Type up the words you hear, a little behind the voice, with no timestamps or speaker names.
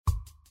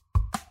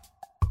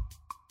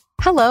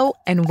Hello,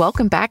 and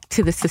welcome back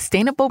to the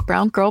Sustainable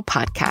Brown Girl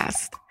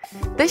podcast.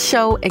 This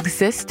show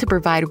exists to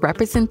provide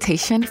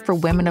representation for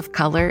women of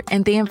color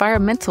in the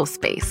environmental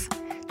space,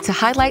 to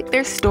highlight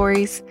their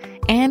stories,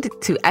 and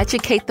to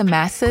educate the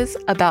masses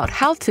about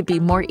how to be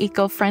more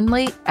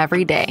eco-friendly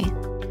every day.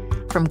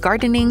 From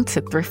gardening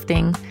to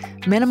thrifting,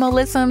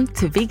 minimalism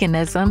to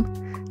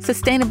veganism,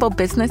 sustainable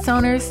business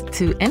owners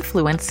to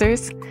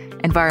influencers,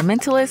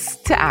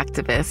 environmentalists to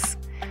activists,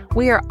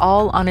 we are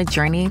all on a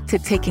journey to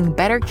taking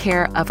better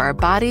care of our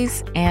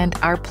bodies and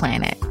our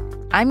planet.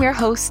 I'm your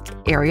host,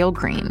 Ariel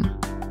Green.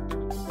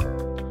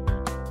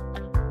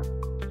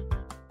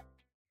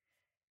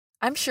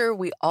 I'm sure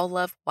we all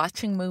love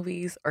watching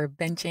movies or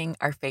binging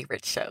our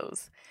favorite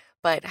shows.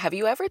 But have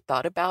you ever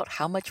thought about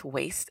how much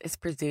waste is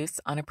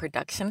produced on a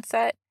production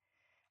set?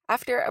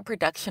 After a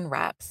production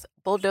wraps,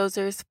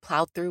 bulldozers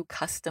plow through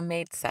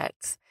custom-made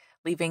sets,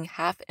 leaving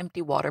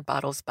half-empty water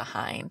bottles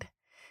behind.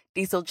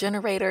 Diesel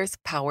generators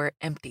power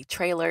empty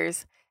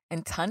trailers,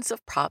 and tons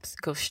of props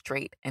go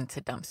straight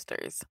into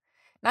dumpsters.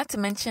 Not to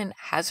mention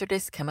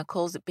hazardous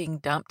chemicals being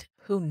dumped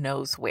who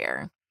knows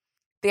where.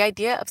 The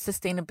idea of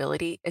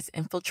sustainability is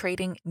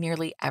infiltrating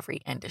nearly every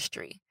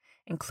industry,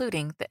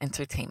 including the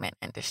entertainment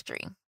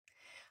industry.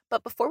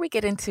 But before we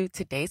get into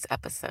today's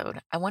episode,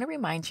 I want to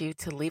remind you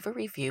to leave a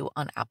review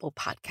on Apple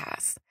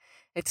Podcasts.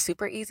 It's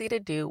super easy to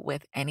do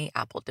with any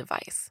Apple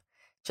device.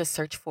 Just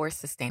search for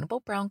Sustainable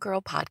Brown Girl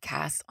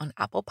Podcast on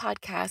Apple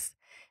Podcasts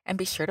and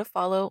be sure to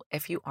follow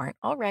if you aren't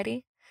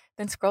already.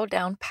 Then scroll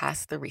down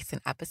past the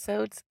recent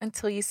episodes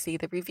until you see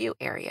the review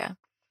area.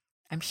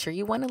 I'm sure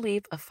you want to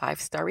leave a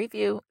 5-star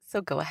review, so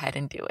go ahead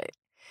and do it.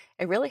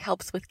 It really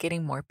helps with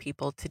getting more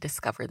people to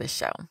discover the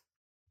show.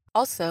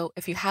 Also,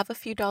 if you have a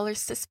few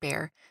dollars to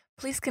spare,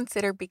 please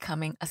consider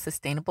becoming a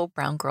Sustainable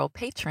Brown Girl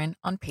patron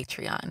on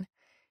Patreon.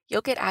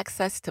 You'll get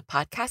access to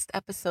podcast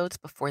episodes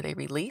before they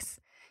release.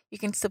 You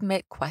can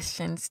submit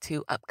questions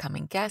to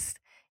upcoming guests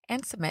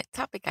and submit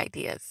topic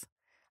ideas.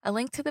 A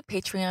link to the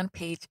Patreon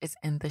page is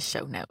in the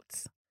show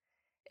notes.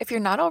 If you're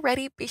not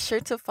already, be sure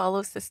to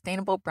follow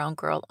Sustainable Brown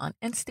Girl on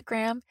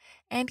Instagram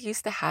and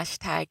use the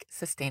hashtag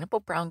Sustainable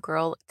Brown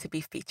Girl to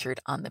be featured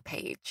on the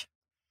page.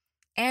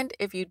 And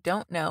if you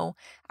don't know,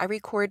 I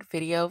record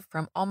video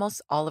from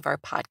almost all of our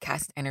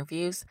podcast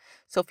interviews.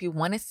 So if you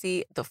want to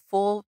see the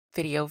full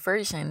video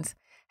versions,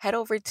 head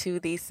over to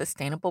the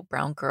Sustainable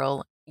Brown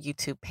Girl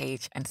YouTube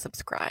page and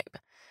subscribe.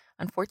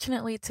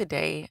 Unfortunately,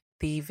 today,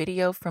 the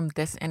video from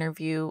this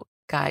interview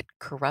got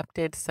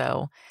corrupted,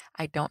 so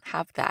I don't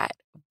have that.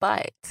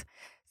 But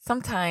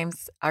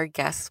sometimes our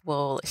guests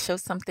will show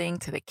something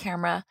to the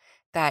camera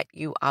that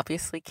you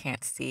obviously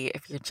can't see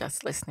if you're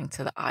just listening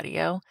to the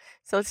audio.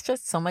 So it's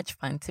just so much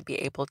fun to be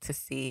able to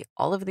see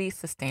all of these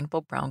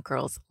Sustainable Brown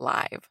Girls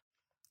live.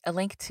 A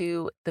link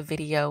to the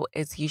video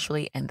is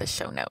usually in the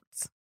show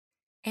notes.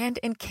 And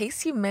in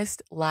case you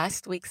missed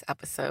last week's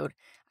episode,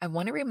 I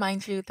want to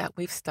remind you that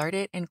we've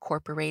started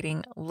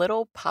incorporating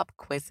little pop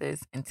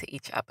quizzes into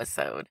each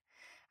episode.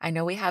 I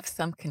know we have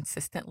some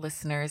consistent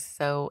listeners,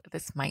 so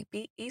this might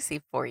be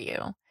easy for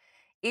you.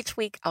 Each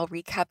week, I'll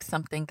recap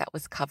something that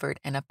was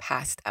covered in a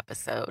past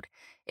episode.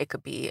 It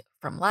could be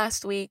from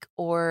last week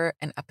or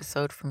an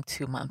episode from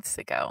 2 months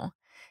ago.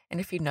 And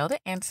if you know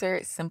the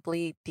answer,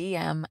 simply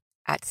DM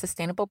at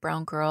Sustainable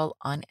Brown Girl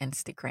on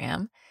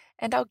Instagram,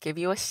 and I'll give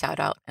you a shout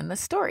out in the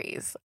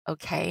stories,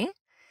 okay?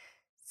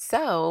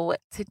 So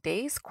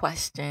today's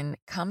question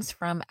comes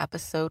from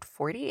episode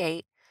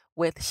 48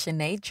 with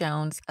Shanae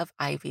Jones of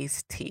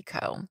Ivy's Tea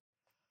Co.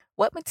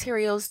 What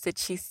materials did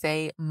she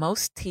say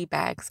most tea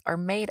bags are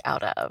made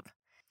out of?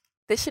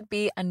 This should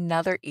be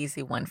another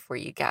easy one for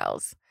you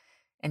gals.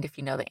 And if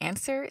you know the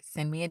answer,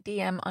 send me a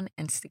DM on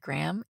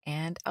Instagram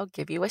and I'll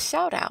give you a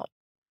shout out.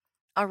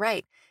 All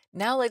right,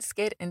 now let's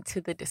get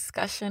into the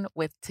discussion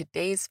with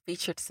today's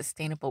featured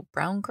Sustainable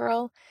Brown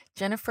Girl,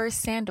 Jennifer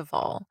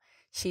Sandoval.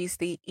 She's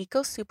the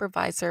Eco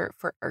Supervisor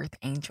for Earth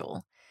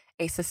Angel,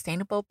 a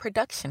sustainable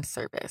production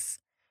service.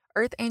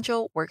 Earth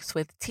Angel works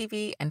with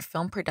TV and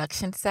film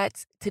production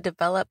sets to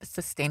develop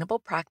sustainable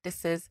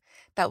practices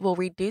that will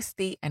reduce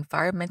the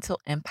environmental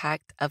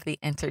impact of the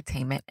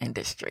entertainment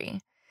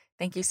industry.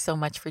 Thank you so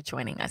much for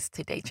joining us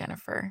today,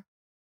 Jennifer.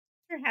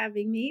 Thanks for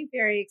having me.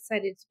 Very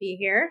excited to be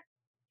here.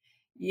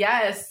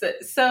 Yes.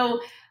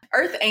 So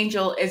Earth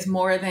Angel is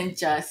more than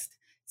just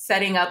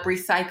setting up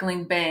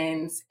recycling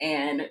bins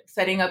and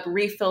setting up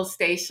refill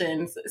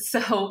stations.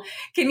 So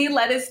can you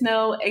let us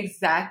know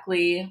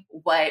exactly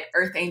what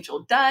Earth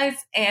Angel does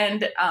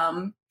and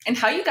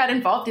how you got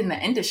involved in the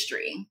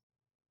industry?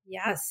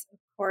 Yes, of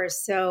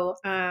course. So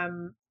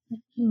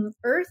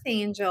Earth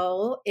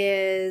Angel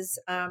is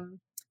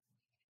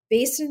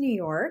based in New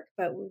York,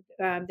 but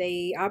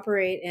they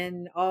operate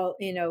in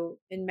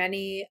in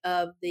many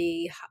of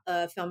the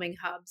filming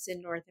hubs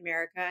in North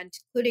America,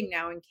 including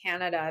now in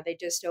Canada. They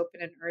just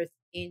opened an Earth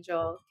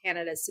Angel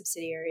Canada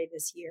subsidiary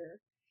this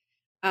year.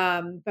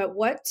 But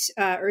what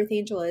Earth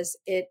Angel is,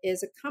 it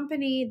is a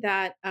company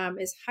that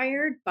is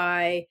hired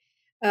by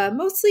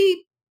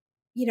mostly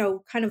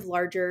kind of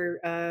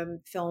larger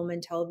film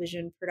and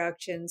television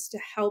productions to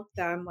help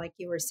them, like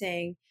you were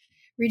saying,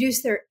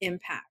 reduce their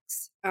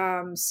impacts.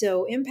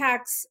 So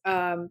impacts,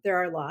 there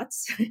are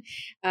lots.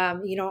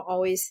 You don't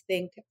always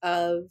think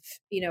of,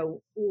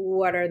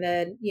 what are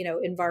the,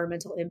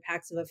 environmental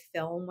impacts of a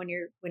film when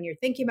you're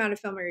thinking about a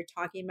film or you're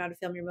talking about a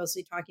film. You're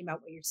mostly talking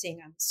about what you're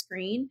seeing on the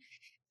screen,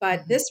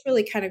 but Mhm. this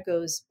really kind of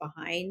goes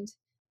behind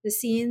the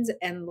scenes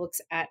and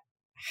looks at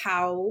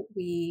how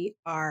we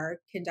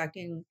are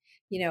conducting,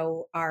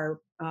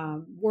 our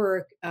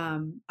work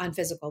on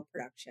physical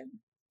production.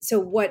 So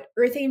what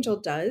Earth Angel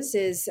does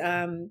is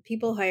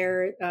people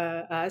hire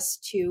us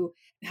to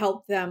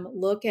help them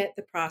look at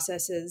the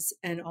processes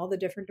and all the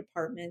different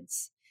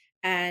departments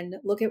and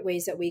look at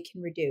ways that we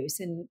can reduce,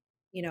 and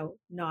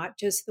not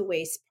just the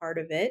waste part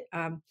of it,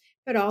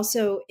 but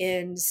also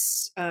in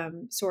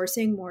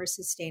sourcing more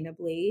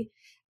sustainably,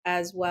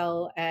 as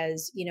well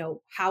as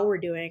how we're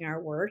doing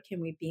our work.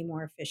 Can we be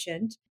more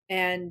efficient?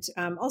 And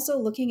also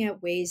looking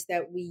at ways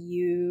that we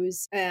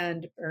use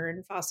and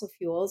burn fossil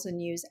fuels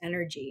and use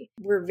energy.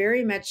 We're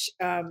very much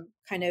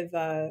kind of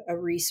a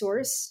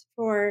resource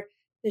for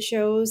the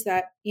shows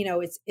that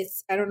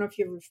it's I don't know if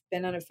you've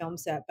been on a film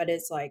set, but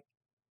it's like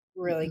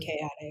really Mm-mm.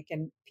 chaotic,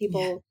 and Yeah.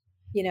 people,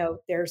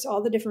 there's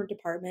all the different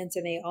departments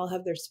and they all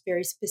have their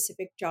very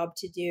specific job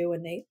to do,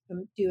 and they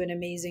do an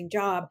amazing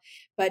job.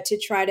 But to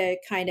try to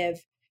kind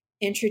of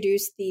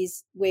introduce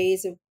these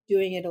ways of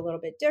doing it a little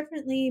bit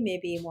differently,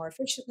 maybe more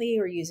efficiently,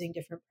 or using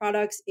different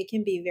products, it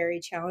can be very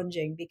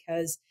challenging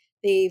because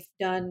they've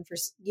done for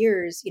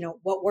years,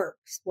 what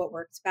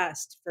works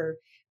best for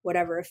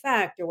whatever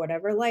effect or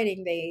whatever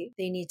lighting they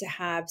need to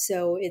have.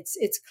 So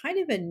it's kind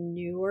of a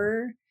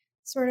newer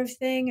sort of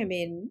thing. I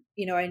mean,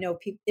 I know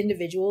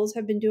individuals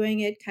have been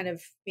doing it kind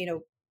of,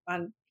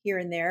 on here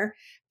and there,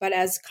 but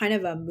as kind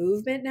of a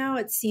movement now,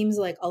 it seems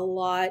like a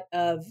lot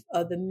of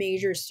the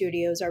major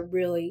studios are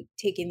really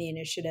taking the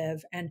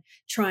initiative and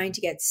trying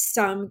to get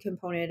some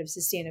component of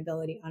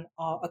sustainability on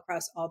all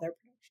across all their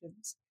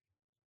productions.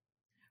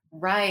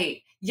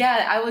 Right.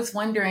 Yeah, I was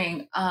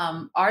wondering,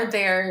 are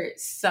there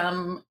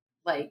some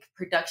like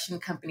production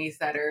companies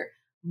that are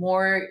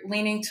more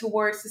leaning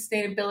towards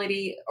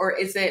sustainability, or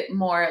is it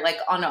more like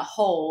on a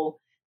whole,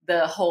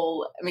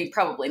 I mean,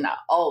 probably not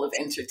all of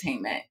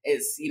entertainment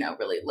is,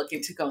 really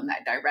looking to go in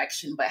that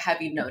direction, but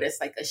have you noticed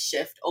like a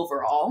shift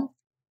overall?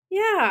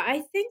 Yeah,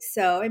 I think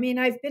so. I mean,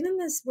 I've been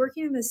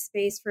working in this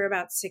space for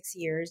about 6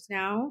 years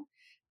now.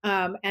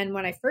 And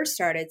when I first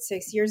started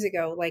 6 years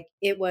ago, like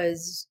it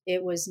was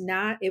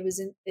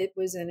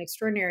an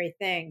extraordinary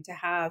thing to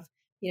have,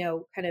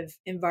 kind of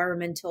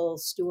environmental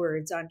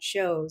stewards on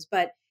shows.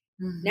 But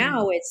Hmm.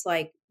 now it's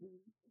like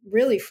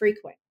really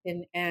frequent,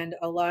 and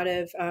a lot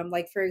of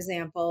like, for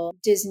example,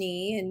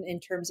 Disney, in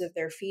terms of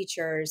their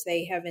features,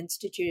 they have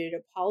instituted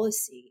a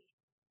policy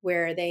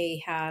where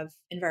they have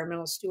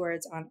environmental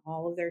stewards on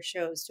all of their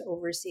shows to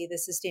oversee the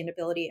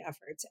sustainability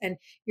efforts, and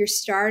you're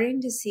starting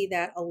to see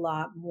that a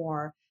lot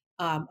more,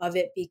 of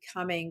it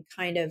becoming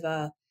kind of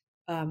a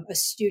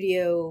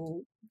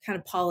studio kind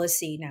of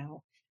policy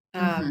now.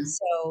 Hmm.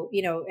 So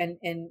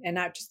and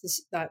not just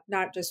this,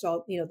 not just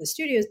all the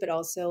studios, but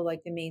also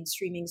like the main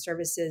streaming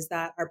services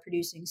that are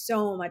producing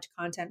so much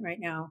content right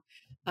now.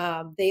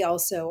 They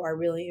also are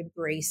really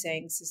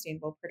embracing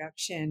sustainable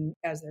production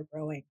as they're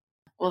growing.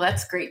 Well,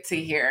 that's great to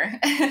hear.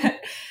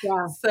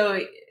 Yeah.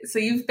 so, so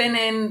you've been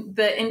in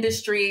the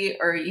industry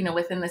or,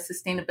 within the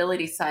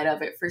sustainability side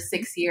of it for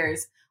 6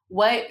 years.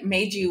 What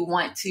made you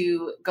want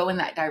to go in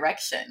that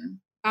direction?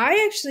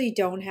 I actually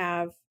don't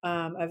have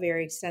a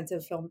very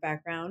extensive film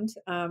background.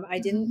 I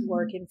didn't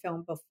work Mhm. in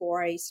film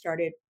before I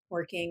started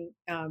working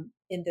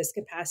in this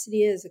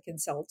capacity as a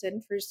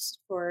consultant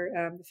for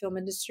the film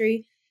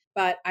industry.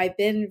 But I've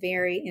been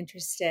very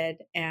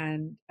interested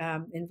and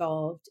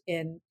involved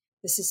in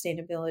the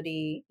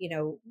sustainability,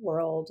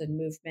 world and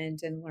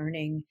movement and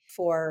learning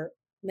for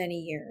many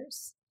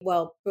years.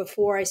 Well,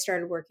 before I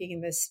started working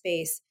in this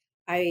space,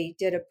 I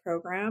did a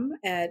program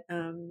at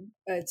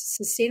a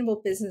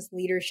sustainable business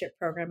leadership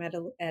program at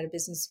a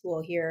business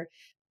school here,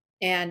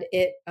 and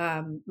it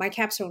my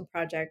capstone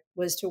project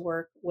was to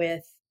work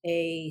with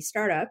a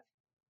startup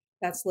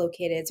that's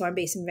located. So I'm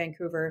based in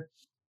Vancouver.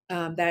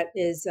 That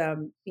is,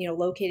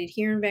 located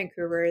here in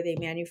Vancouver. They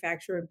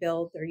manufacture and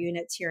build their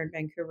units here in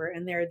Vancouver,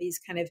 and there are these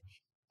kind of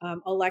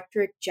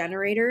electric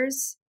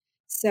generators.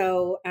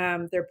 So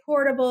they're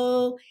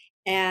portable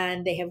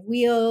and they have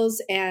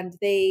wheels, and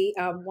they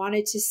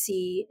wanted to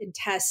see and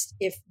test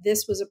if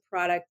this was a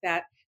product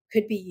that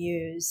could be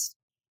used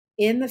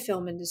in the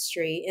film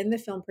industry, in the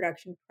film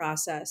production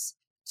process,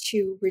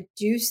 to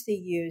reduce the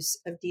use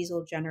of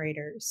diesel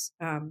generators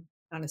on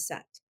a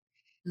set.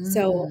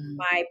 So Mm.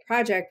 my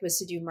project was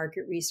to do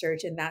market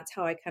research, and that's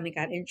how I kind of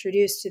got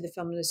introduced to the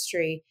film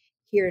industry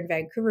here in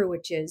Vancouver,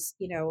 which is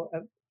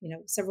a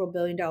several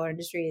billion-dollar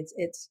industry.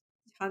 It's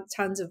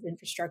tons of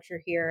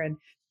infrastructure here and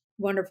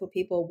wonderful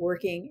people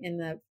working in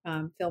the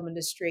film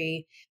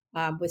industry.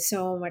 with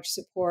so much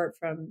support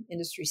from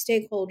industry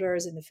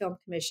stakeholders and the film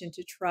commission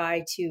to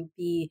try to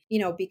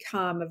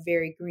become a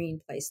very green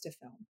place to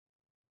film.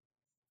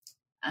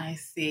 I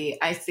see.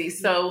 I see.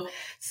 So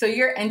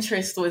your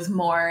interest was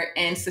more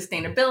in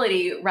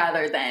sustainability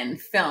rather than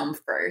film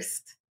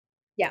first.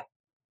 Yeah.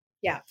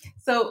 Yeah.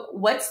 So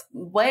what's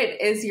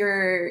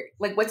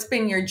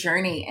been your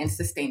journey in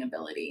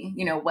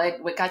sustainability?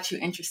 What got you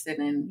interested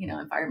in,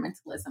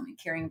 environmentalism and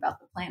caring about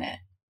the planet?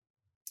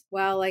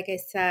 Well, like I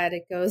said,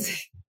 it goes,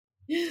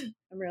 I'm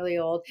really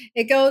old.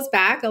 It goes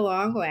back a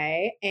long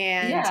way.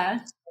 And Yeah.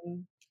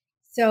 um,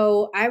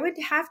 so I would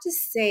have to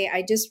say,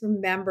 I just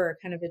remember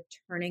kind of a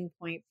turning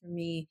point for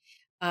me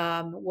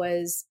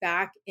was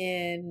back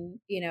in,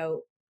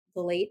 the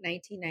late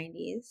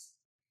 1990s,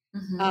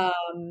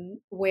 Hmm.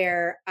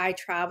 where I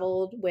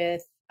traveled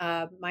with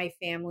my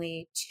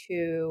family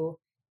to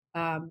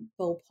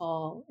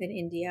Bhopal in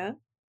India.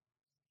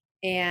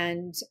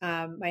 And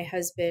my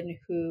husband,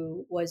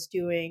 who was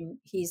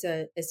he's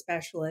a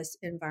specialist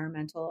in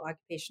environmental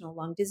occupational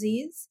lung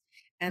disease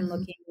and Hmm.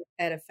 looking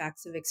at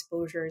effects of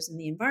exposures in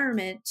the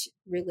environment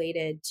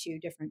related to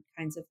different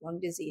kinds of lung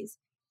disease.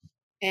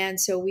 And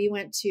so we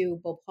went to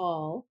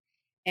Bhopal,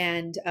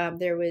 and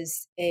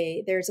there's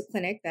a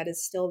clinic that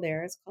is still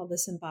there. It's called the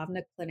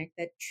Sambhavna Clinic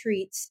that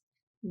treats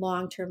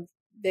long-term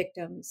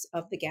victims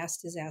of the gas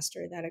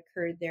disaster that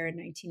occurred there in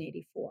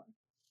 1984.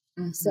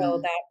 So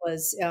Hmm. that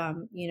was,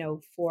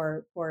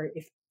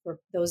 for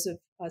those of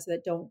us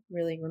that don't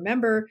really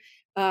remember,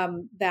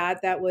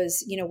 that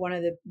was, one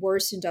of the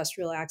worst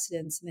industrial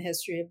accidents in the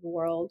history of the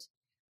world,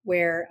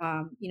 where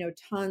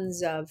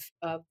tons of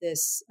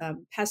this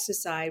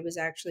pesticide was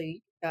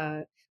actually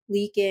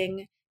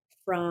leaking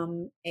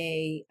from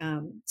a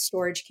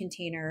storage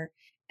container,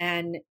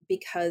 and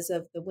because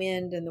of the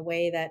wind and the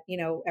way that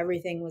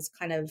everything was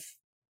kind of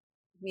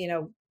you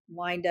know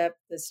lined up,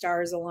 the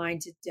stars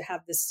aligned to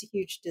have this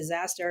huge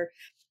disaster.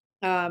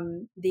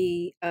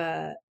 The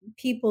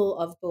people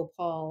of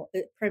Bhopal,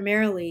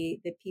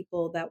 primarily the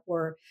people that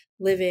were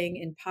living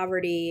in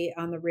poverty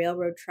on the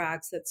railroad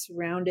tracks that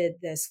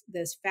surrounded this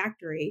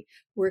factory,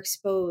 were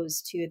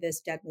exposed to this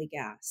deadly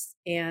gas.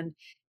 And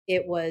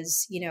it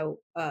was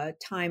a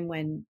time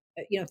when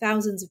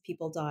thousands of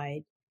people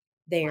died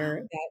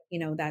there,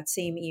 Wow. that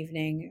same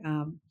evening,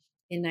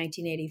 in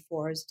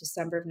 1984. It was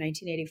December of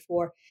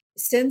 1984.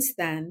 Since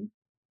then,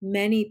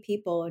 many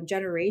people and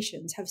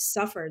generations have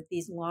suffered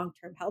these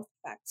long-term health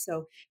effects.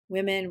 So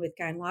women with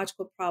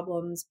gynecological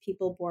problems,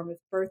 people born with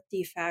birth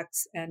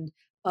defects, and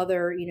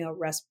other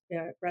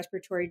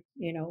respiratory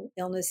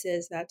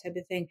illnesses, that type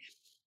of thing.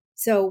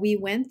 So we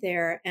went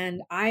there,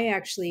 and I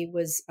actually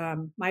was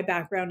my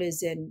background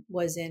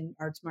was in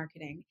arts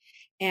marketing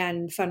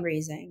and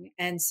fundraising,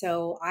 and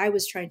so I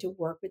was trying to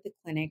work with the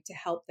clinic to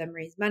help them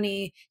raise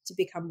money to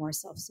become more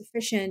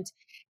self-sufficient,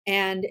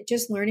 and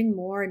just learning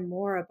more and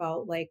more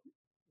about like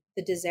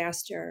the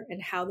disaster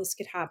and how this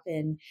could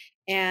happen,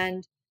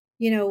 and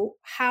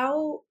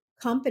how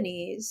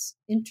companies,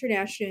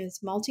 international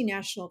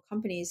multinational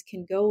companies,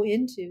 can go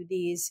into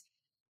these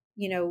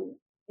you know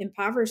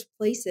impoverished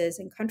places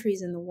and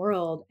countries in the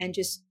world and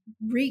just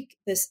wreak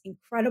this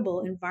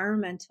incredible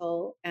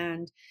environmental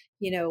and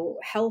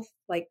health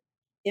like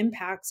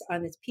impacts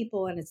on its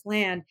people and its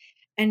land,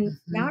 and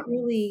Hmm. not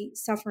really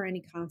suffer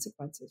any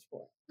consequences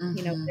for it. Hmm.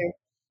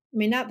 I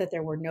mean, not that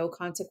there were no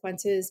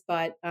consequences,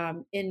 but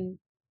in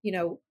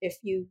if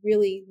you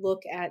really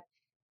look at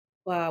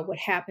what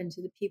happened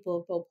to the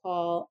people of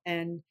Bhopal,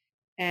 and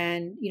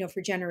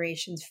for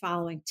generations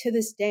following to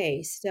this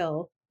day,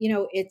 still,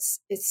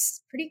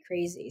 it's pretty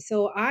crazy.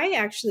 So I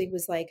actually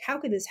was like, how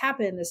could this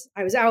happen? This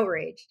I was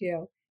outraged.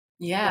 So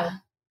Yeah.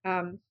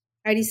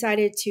 I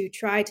decided to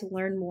try to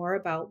learn more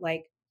about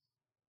like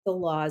the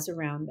laws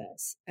around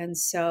this. And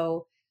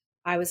so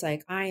I was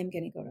like, I am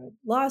going to go to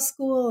law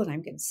school and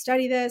I'm going to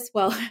study this.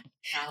 Well,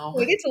 Wow.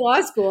 we get to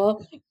law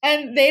school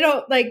and they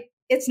don't like,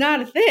 it's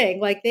not a thing.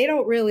 Like they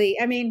don't really,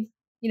 I mean,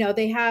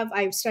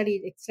 I've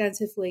studied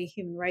extensively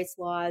human rights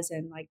laws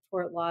and like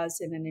tort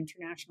laws in an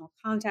international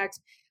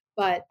context,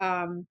 but,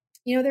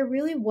 there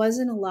really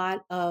wasn't a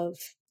lot of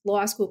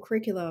law school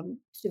curriculum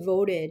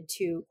devoted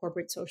to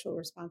corporate social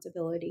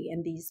responsibility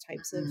and these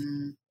types of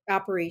Mm,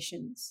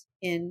 operations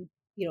in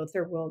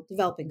third world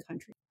developing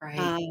countries. right.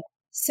 um,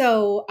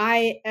 so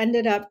I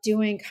ended up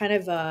doing kind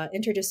of a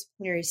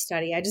interdisciplinary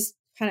study. I just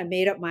kind of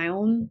made up my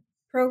own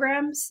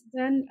programs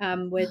then,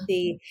 with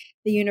the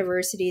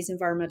university's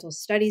environmental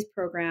studies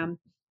program,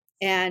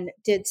 and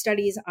did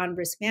studies on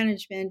risk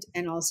management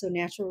and also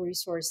natural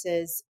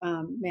resources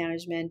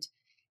management,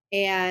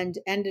 and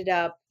ended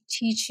up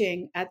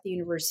teaching at the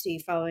university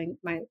following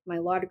my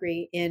law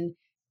degree in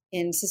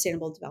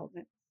sustainable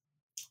development.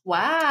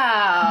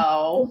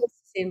 Wow.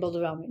 Sustainable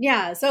development.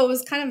 Yeah. So it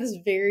was kind of this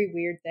very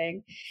weird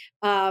thing.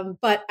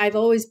 But I've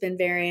always been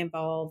very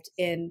involved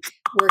in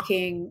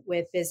working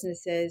with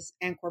businesses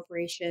and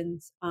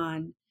corporations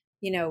on,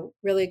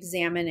 really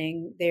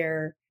examining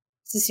their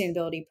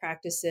sustainability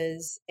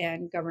practices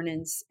and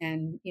governance,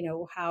 and,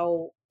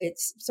 how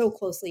it's so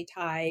closely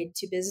tied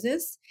to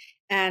business.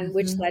 and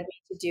which Hmm. led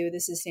me to do the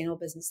Sustainable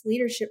Business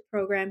Leadership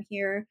Program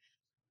here.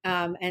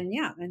 And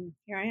yeah, and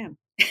here I am.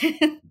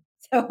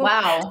 So,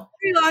 Wow.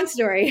 pretty long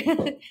story.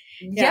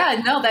 Yeah.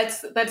 Yeah, no,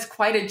 that's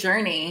quite a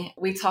journey.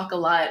 We talk a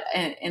lot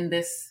in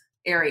this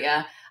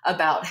area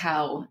about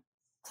how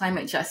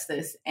climate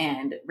justice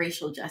and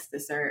racial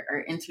justice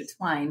are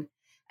intertwined.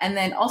 And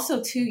then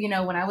also too,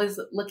 when I was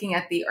looking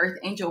at the Earth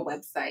Angel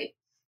website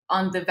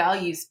on the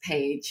values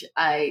page,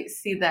 I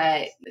see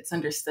that it's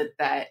understood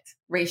that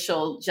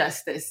racial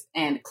justice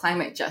and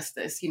climate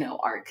justice,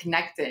 are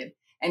connected.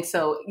 And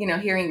so,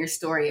 hearing your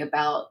story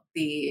about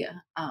the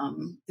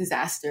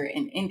disaster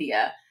in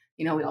India,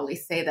 we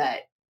always say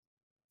that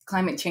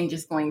climate change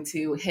is going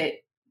to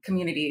hit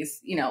communities,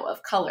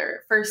 of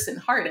color first and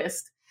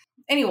hardest.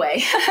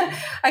 Anyway,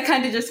 I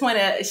kind of just want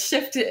to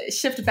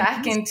shift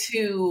back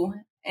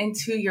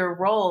into your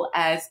role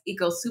as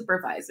eco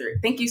supervisor.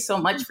 Thank you so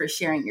much for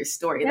sharing your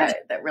story. Yeah.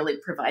 That really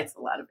provides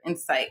a lot of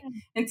insight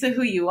into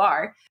who you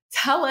are.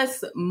 Tell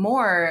us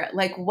more.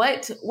 Like,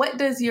 what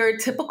does your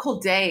typical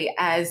day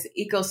as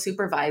eco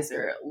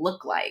supervisor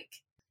look like?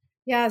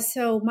 Yeah,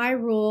 so my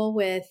role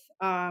with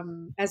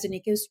as an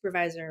eco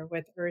supervisor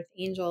with Earth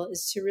Angel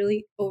is to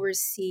really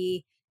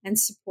oversee and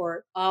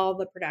support all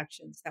the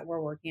productions that we're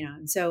working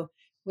on. So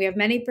we have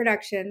many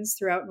productions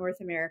throughout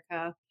North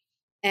America,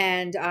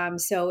 and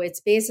so it's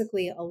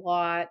basically a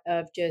lot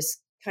of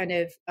just kind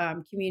of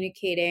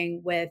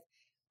communicating with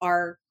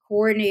our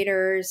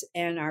coordinators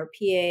and our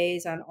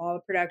PAs on all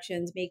the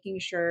productions, making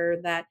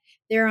sure that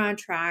they're on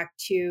track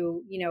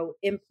to,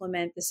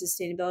 implement the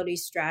sustainability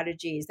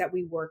strategies that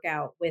we work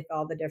out with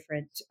all the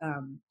different,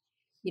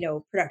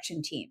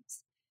 production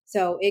teams.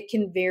 So it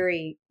can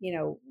vary,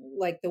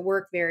 like the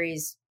work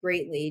varies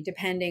greatly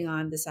depending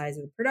on the size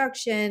of the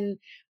production,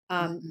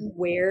 Mhm.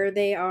 where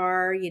they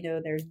are,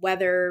 there's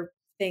weather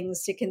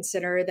things to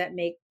consider that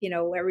make,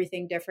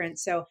 everything different.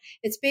 So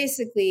it's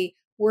basically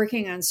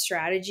working on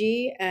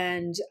strategy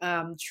and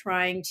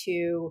trying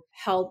to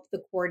help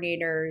the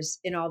coordinators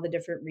in all the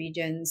different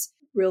regions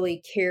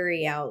really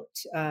carry out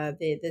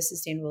the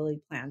sustainability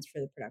plans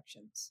for the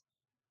productions.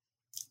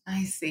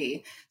 I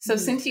see. So Mhm.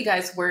 since you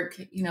guys work,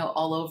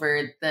 all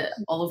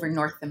over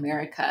North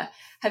America,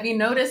 have you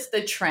noticed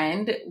the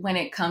trend when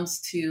it comes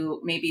to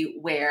maybe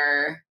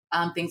where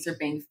things are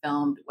being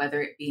filmed,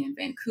 whether it be in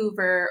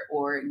Vancouver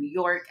or New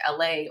York,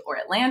 LA, or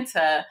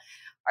Atlanta?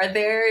 Are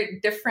there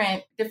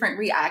different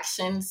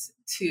reactions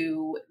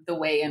to the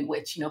way in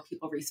which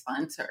people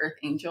respond to Earth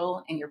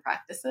Angel in your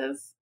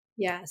practices?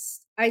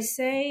 Yes, I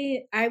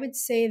would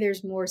say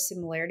there's more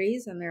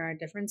similarities than there are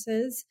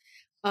differences.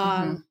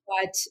 Hmm.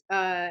 But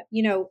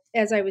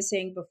as I was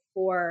saying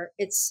before,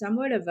 it's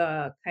somewhat of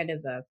a kind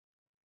of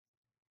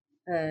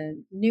a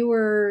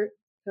newer,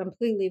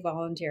 completely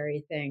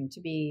voluntary thing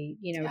to be,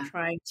 Yeah.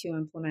 trying to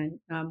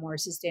implement more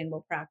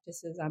sustainable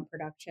practices on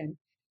production.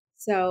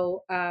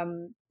 So,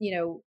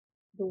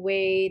 the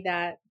way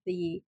that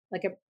the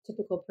like a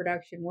typical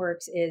production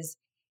works is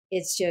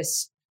it's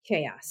just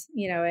chaos,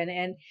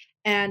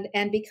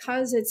 and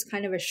because it's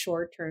kind of a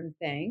short term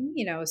thing,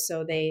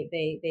 so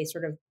they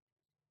sort of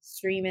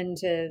stream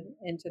into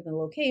the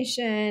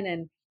location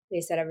and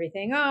they set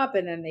everything up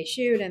and then they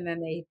shoot and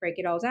then they break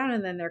it all down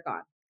and then they're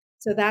gone.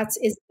 So that's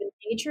is the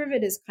nature of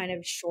it is kind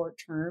of short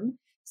term.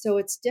 So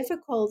it's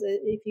difficult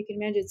if you can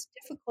imagine it's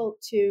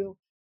difficult to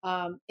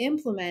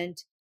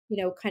implement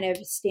kind of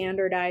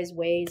standardized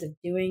ways of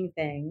doing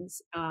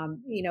things and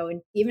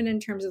even in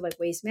terms of like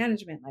waste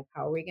management, like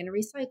how are we going to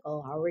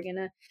recycle, how are we going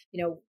to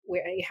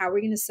how are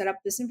we going to set up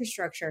this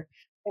infrastructure,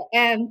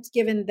 and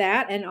given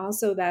that, and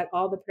also that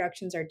all the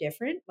productions are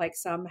different, like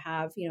some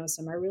have,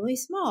 some are really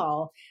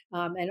small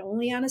and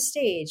only on a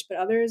stage, but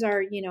others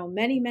are,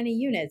 many, many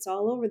units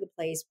all over the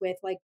place with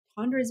like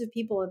hundreds of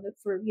people in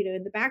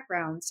the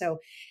background. So,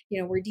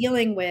 we're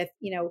dealing with,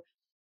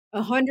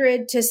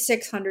 100 to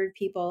 600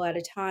 people at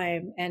a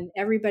time, and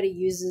everybody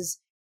uses,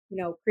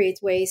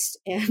 creates waste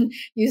and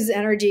uses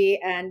energy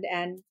and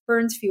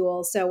burns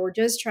fuel. So we're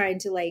just trying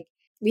to like,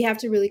 we have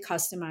to really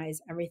customize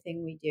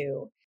everything we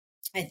do.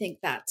 I think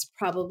that's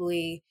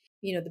probably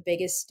the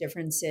biggest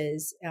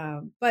differences.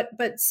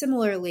 But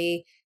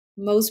similarly,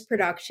 most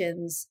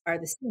productions are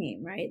the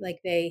same, right? Like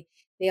they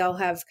all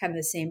have kind of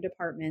the same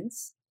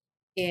departments,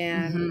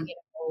 and Hmm.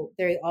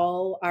 they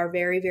all are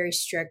very very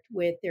strict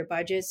with their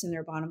budgets and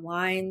their bottom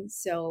line.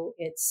 So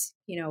it's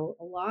a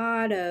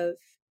lot of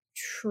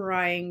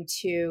trying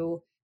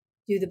to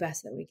do the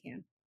best that we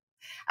can.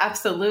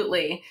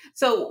 Absolutely.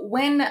 So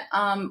when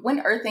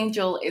Earth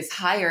Angel is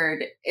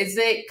hired, is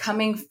it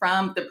coming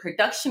from the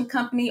production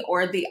company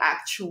or the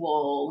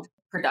actual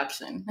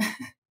production? If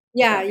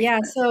Yeah, that makes yeah.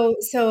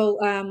 sense. So,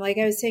 like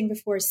I was saying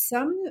before,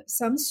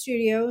 some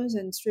studios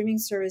and streaming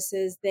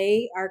services,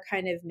 they are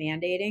kind of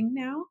mandating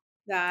now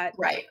that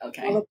Right. all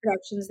Okay. the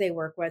productions they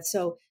work with.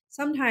 So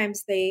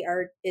sometimes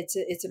it's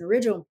an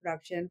original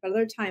production, but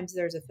other times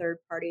there's a third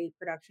party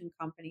production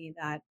company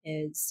that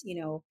is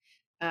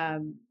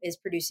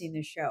producing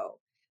the show.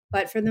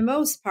 But for the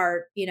most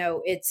part,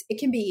 it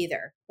can be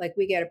either. Like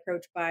we get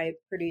approached by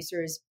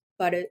producers,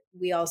 but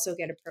we also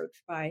get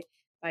approached by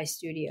by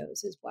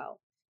studios as well.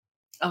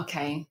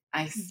 Okay,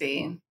 I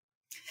see.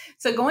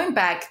 So going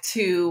back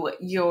to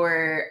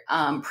your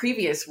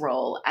previous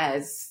role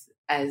as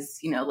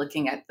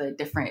looking at the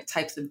different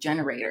types of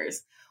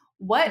generators,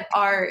 what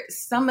are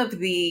some of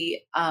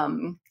the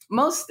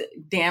most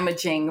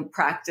damaging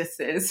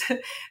practices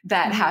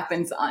that Mhm.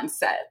 happens on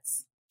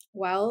sets?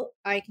 Well,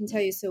 I can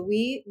tell you. So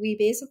we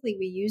basically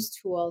we use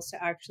tools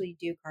to actually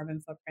do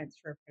carbon footprints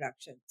for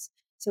productions.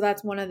 So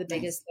that's one of the Nice.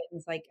 biggest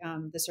things. Like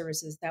the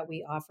services that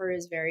we offer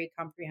is very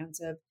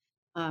comprehensive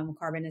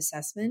carbon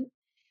assessment,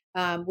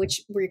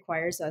 which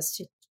requires us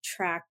to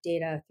track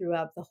data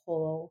throughout the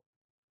whole,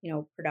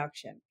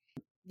 production.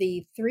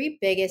 The three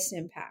biggest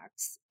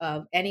impacts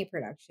of any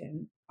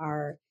production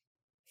are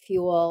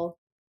fuel,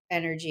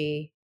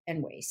 energy,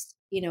 and waste.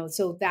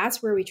 So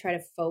that's where we try to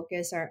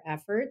focus our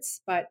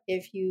efforts. But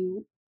if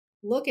you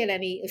look at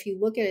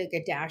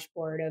a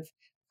dashboard of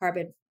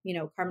carbon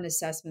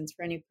assessments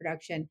for any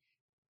production,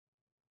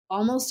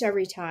 almost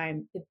every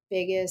time the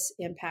biggest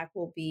impact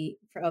will be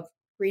of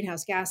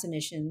greenhouse gas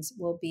emissions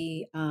will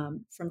be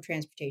from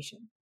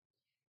transportation.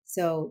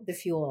 So the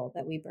fuel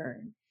that we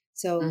burn.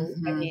 So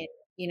I Hmm. mean,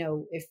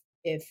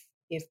 if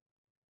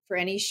for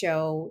any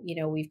show,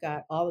 we've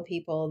got all the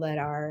people that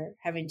are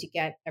having to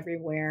get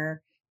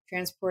everywhere,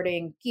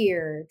 transporting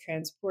gear,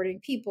 transporting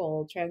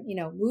people,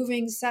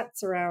 moving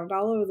sets around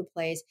all over the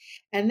place.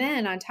 And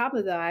then on top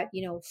of that,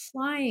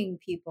 flying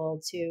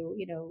people to,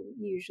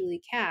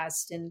 usually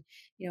cast and,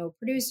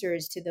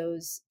 producers to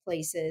those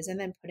places and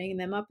then putting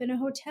them up in a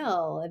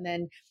hotel and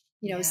then,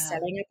 Yeah.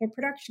 setting up a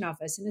production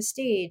office and a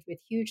stage with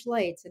huge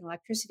lights and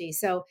electricity.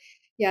 So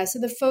yeah, so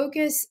the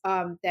focus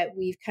that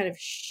we've kind of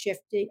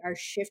shifting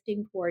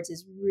towards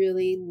is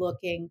really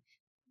looking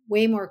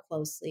way more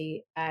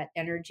closely at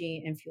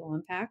energy and fuel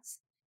impacts,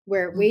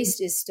 where Hmm.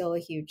 waste is still a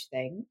huge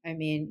thing. I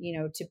mean,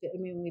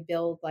 we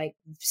build like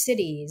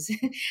cities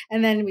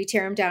and then we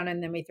tear them down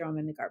and then we throw them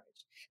in the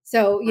garbage.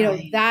 So,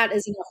 Right. that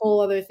is a whole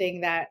other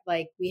thing that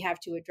like we have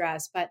to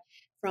address. But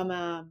from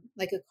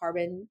like a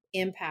carbon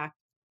impact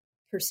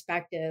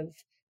perspective,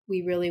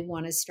 we really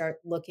want to start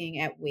looking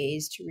at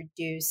ways to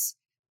reduce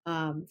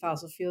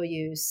fossil fuel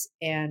use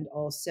and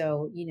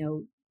also,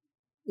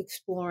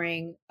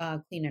 exploring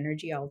clean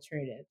energy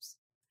alternatives.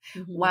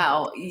 Hmm.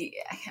 Wow.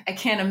 I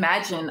can't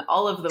imagine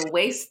all of the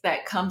waste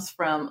that comes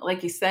from,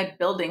 like you said,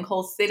 building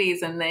whole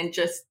cities and then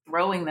just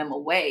throwing them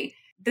away.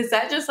 Does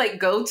that just like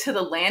go to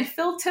the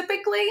landfill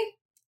typically?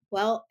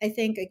 Well, I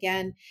think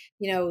again,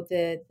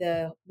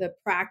 the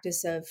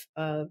practice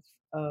of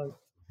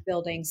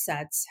building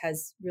sets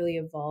has really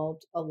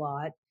evolved a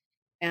lot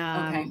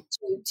Okay.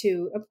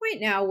 to a point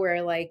now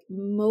where like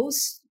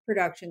most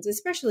productions,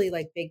 especially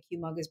like big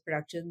humongous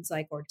productions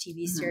like or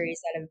TV Hmm. series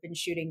that have been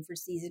shooting for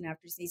season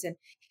after season,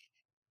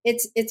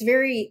 it's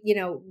very,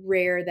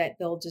 rare that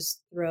they'll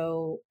just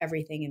throw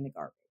everything in the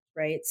garbage,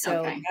 right?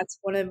 So Okay. that's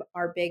one of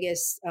our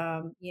biggest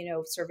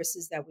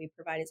services that we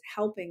provide is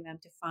helping them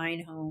to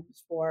find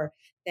homes for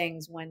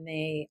things when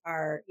they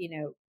are,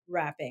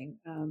 wrapping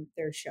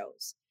their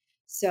shows.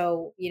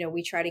 So,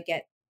 we try to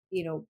get,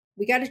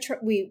 we got to try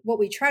we what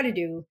we try to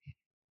do,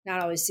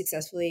 not always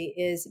successfully,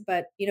 is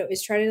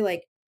try to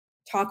like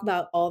talk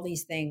about all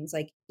these things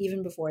like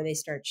even before they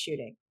start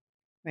shooting,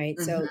 right?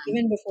 So Hmm.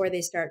 even before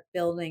they start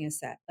building a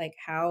set, like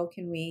how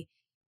can we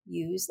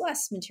use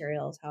less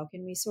materials? How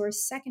can we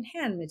source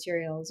secondhand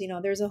materials?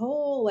 There's a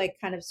whole like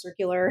kind of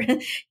circular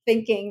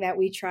thinking that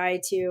we try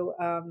to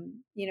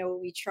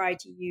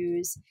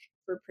use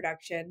for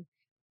production.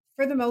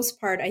 For the most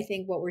part, I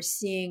think what we're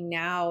seeing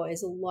now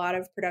is a lot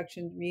of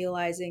production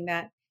realizing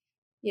that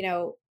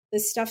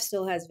this stuff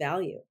still has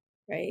value,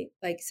 right?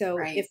 Like, so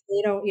Right. if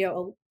they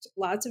don't,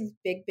 lots of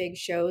big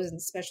shows and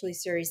especially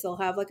series, they'll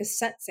have like a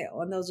set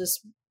sale and they'll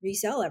just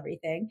resell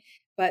everything.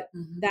 But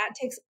Hmm. that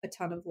takes a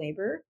ton of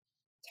labor,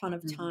 ton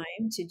of Hmm.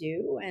 time to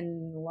do,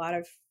 and a lot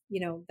of,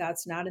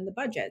 that's not in the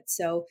budget.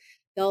 So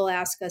they'll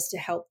ask us to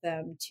help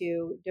them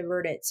to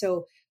divert it.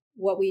 So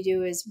what we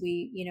do is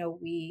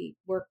we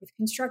work with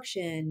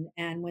construction,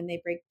 and when they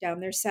break down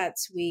their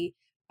sets,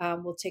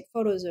 we'll take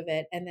photos of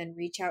it and then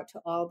reach out to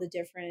all the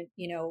different,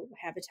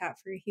 Habitat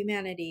for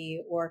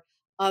Humanity or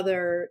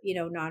other,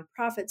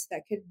 nonprofits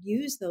that could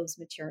use those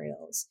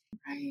materials.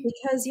 Right.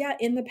 Because yeah,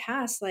 in the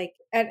past, like,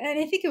 and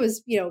I think it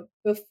was,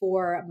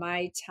 before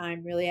my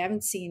time, really, I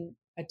haven't seen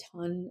a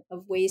ton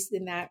of waste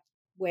in that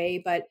way,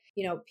 but,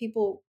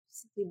 people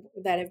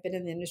that have been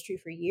in the industry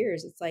for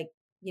years, it's like,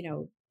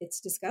 it's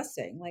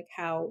disgusting, like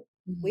how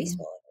Hmm.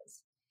 wasteful it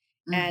is,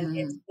 and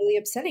it's Hmm. really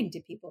upsetting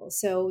to people.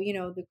 So,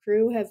 the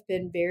crew have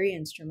been very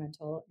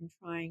instrumental in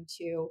trying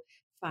to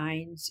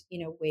find,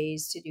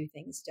 ways to do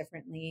things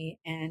differently.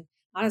 And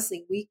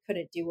honestly, we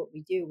couldn't do what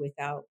we do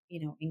without,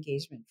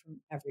 engagement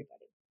from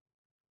everybody.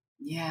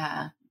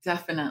 Yeah,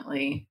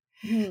 definitely.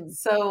 Mhm.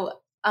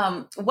 So,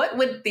 what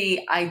would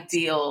the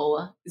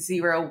ideal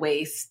zero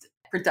waste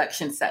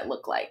production set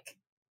look like?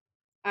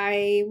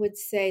 I would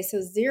say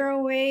so.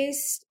 Zero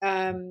waste.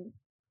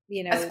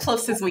 You As know,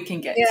 close as we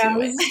can get yeah, I to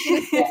was just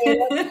gonna say,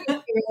 let's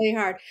it. be really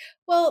hard.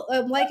 Well,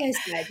 like I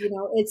said,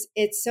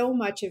 it's so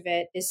much of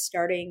it is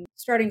starting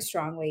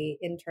strongly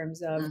in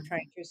terms of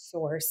trying Mhm. to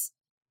source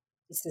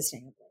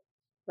sustainably,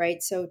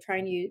 right? So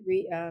trying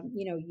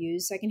to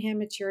use secondhand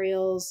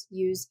materials,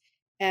 use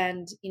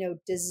and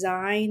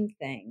design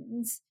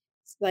things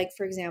like,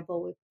 for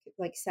example, with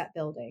like set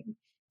building,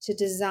 to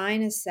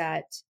design a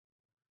set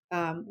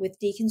with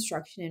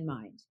deconstruction in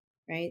mind,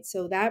 right?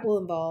 So that will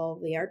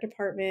involve the art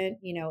department.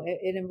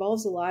 It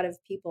involves a lot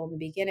of people in the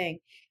beginning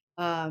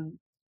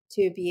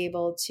to be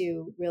able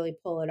to really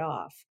pull it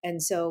off.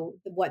 And so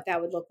what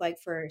that would look like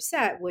for a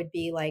set would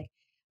be like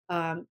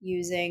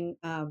using,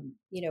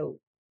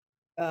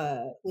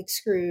 like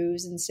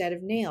screws instead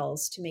of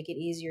nails to make it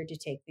easier to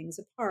take things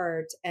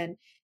apart, and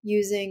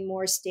using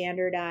more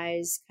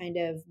standardized kind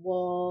of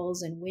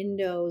walls and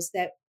windows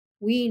that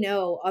we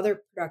know other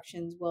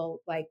productions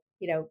will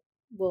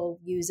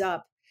use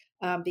up,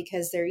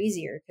 because they're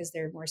easier, because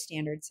they're more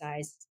standard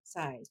size.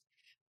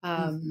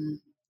 um,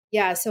 Mhm.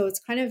 yeah, so it's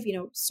kind of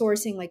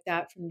sourcing like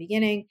that from the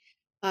beginning.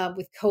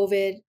 With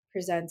COVID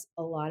presents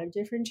a lot of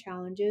different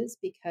challenges,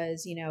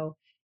 because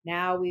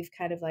now we've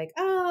kind of like,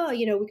 oh,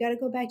 we got to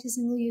go back to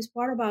single use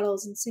water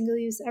bottles and single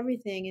use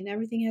everything, and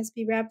everything has to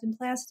be wrapped in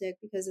plastic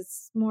because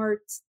it's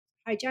more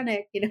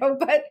hygienic,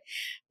 but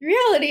the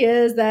reality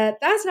is that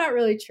that's not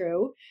really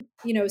true.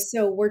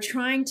 So we're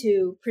trying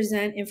to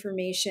present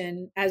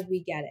information as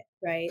we get it,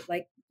 right?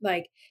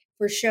 Like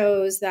for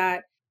shows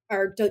that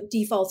are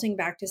defaulting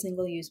back to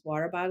single use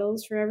water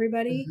bottles for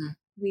everybody. Mhm.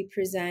 We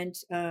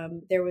present,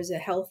 there was a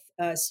health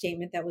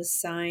statement that was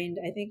signed.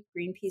 I think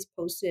Greenpeace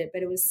posted it,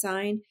 but it was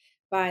signed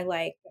by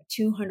like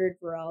 200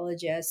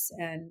 virologists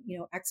and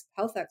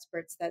health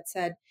experts that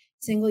said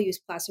single use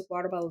plastic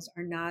water bottles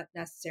are not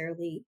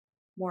necessarily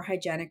more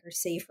hygienic or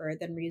safer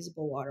than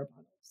reusable water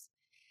bottles.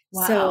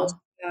 So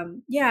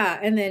Wow. yeah,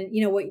 and then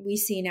what we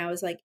see now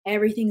is like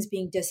everything's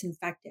being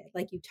disinfected.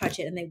 Like you touch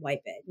it and they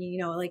wipe it.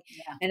 Like,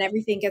 Yeah. and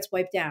everything gets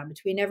wiped down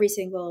between every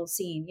single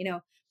scene.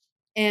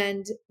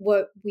 And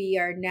what we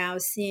are now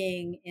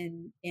seeing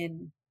in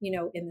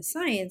the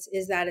science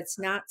is that it's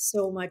not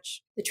so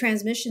much, the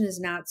transmission is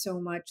not so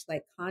much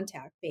like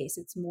contact based.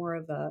 It's more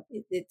of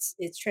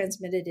it's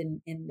transmitted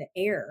in the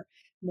air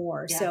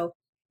more. Yeah. So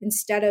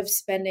instead of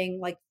spending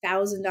like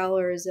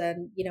 $1,000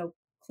 and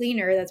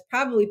cleaner that's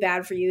probably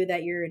bad for you,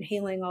 that you're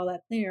inhaling all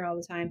that cleaner all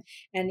the time,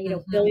 and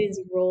Mhm. billions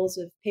of rolls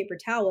of paper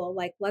towel,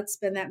 like let's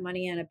spend that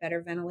money on a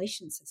better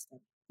ventilation system.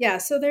 Yeah,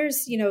 so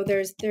there's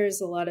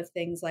a lot of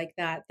things like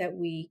that that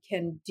we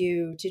can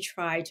do to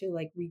try to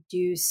like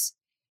reduce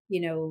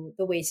the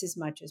waste as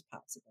much as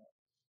possible.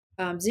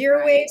 Zero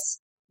Right.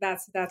 waste,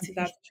 that's a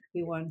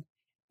tricky one,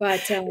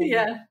 but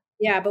Yeah.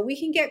 yeah, but we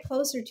can get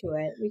closer to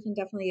it. We can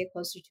definitely get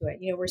closer to it.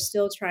 We're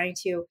still trying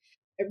to,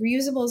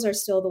 reusables are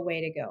still the way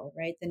to go,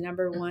 right? The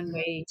number one Mhm.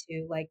 way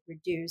to like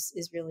reduce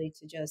is really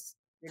to just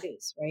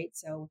reduce, right?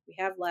 So if we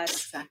have less,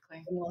 Exactly.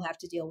 then we'll have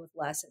to deal with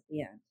less at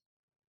the end.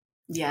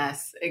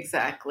 Yes,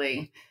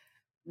 exactly.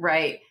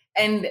 Right.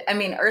 And I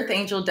mean, Earth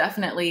Angel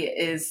definitely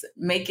is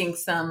making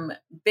some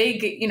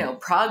big,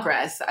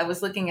 progress. I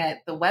was looking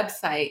at the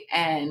website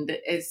and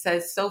it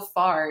says so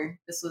far,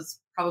 this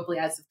was probably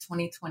as of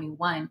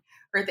 2021,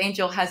 Earth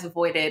Angel has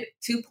avoided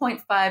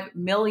 2.5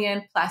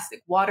 million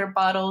plastic water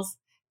bottles,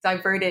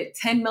 diverted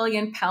 10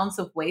 million pounds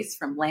of waste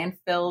from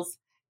landfills,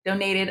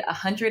 donated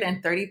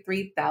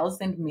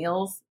 133,000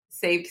 meals,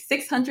 saved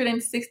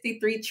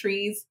 663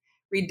 trees,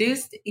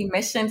 reduced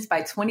emissions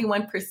by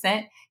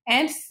 21%,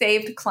 and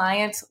saved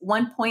clients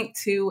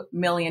 $1.2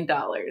 million.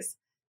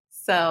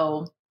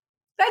 So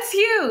that's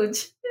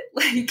huge.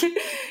 Like,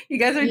 you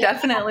guys are Yeah.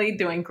 definitely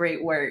doing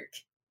great work.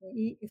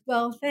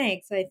 Well,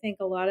 thanks. I think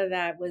a lot of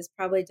that was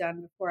probably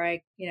done before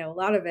a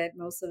lot of it,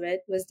 most of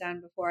it was done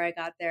before I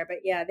got there. But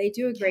yeah, they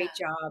do a Yeah. great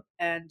job,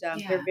 and they're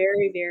Yeah.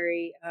 very,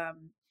 very,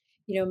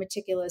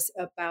 meticulous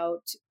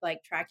about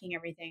like tracking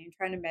everything and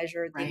trying to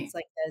measure things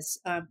Right. like this.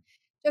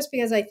 Just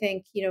because I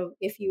think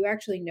if you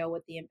actually know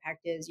what the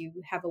impact is,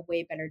 you have a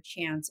way better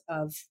chance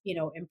of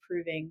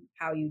improving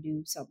how you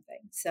do something.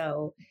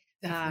 So,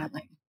 um,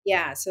 Definitely.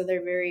 yeah, so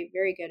they're very,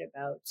 very good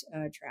about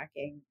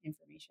tracking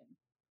information.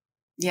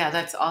 Yeah,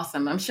 that's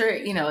awesome. I'm sure,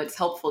 it's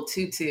helpful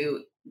too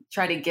to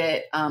try to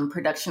get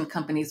production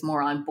companies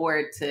more on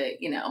board to,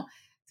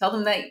 tell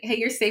them that, hey,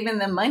 you're saving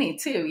them money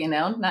too,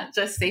 not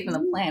just saving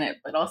the planet,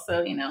 but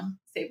also,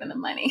 saving the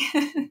money.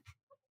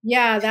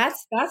 Yeah,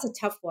 that's a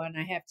tough one,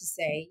 I have to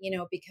say,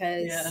 Yeah.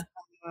 because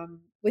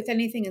with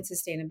anything in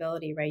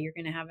sustainability, right, you're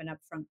going to have an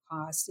upfront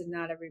cost, and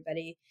not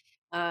everybody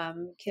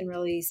can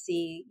really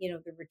see,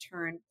 the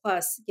return.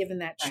 Plus, given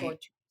that Right.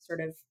 short sort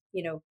of,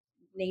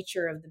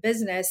 nature of the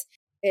business,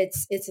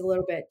 it's a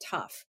little bit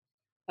tough.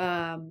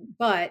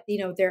 But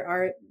there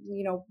are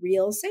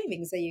real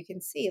savings that you can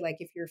see, like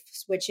if you're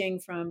switching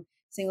from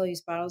single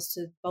use bottles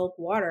to bulk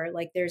water,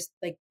 like there's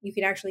like you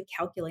can actually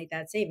calculate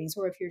that savings.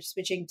 Or if you're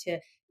switching to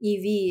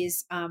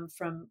EVs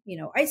from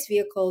ICE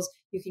vehicles,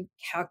 you can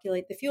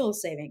calculate the fuel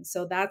savings.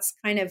 So that's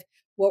kind of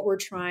what we're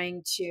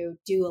trying to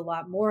do a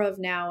lot more of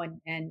now,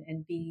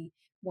 and be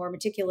more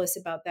meticulous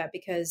about that,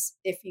 because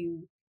if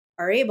you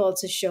are able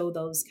to show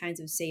those kinds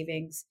of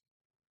savings,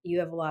 you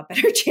have a lot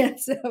better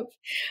chance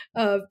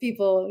of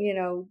people,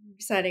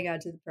 signing on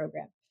to the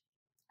program.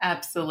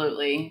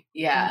 Absolutely.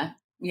 Yeah.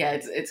 Yeah,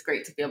 it's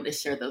great to be able to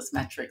share those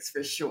metrics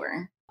for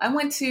sure. I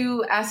want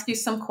to ask you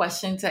some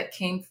questions that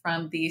came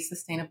from the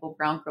Sustainable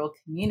Brown Girl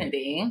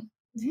community.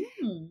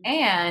 Mm.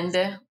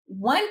 And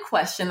one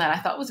question that I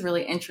thought was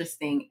really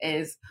interesting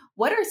is,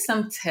 what are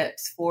some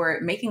tips for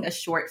making a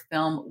short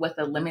film with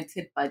a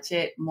limited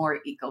budget more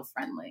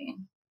eco-friendly?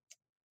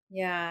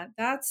 Yeah,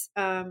 that's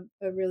a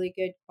really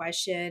good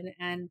question.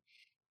 And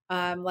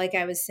like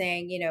I was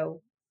saying,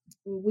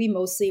 we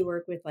mostly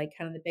work with like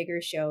kind of the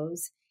bigger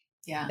shows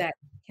Yeah. that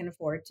can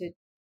afford to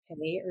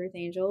pay Earth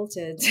Angel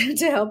to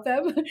help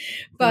them.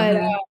 But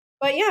Hmm.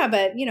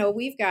 but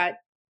we've got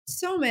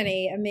so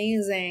many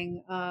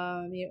amazing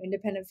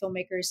independent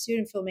filmmakers,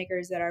 student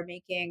filmmakers that are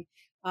making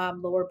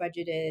lower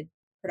budgeted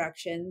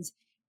productions,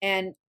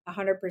 and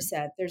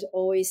 100%, there's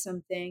always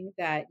something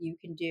that you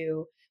can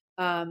do,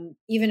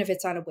 even if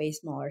it's on a way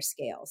smaller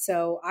scale.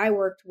 So I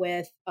worked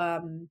with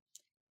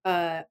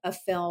a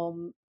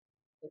film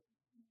a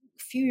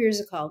few years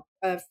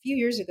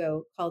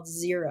ago called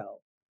Zero,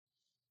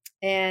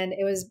 and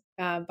it was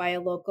by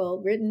a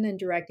local, written and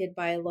directed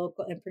by a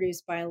local, and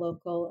produced by a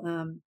local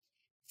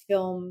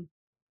film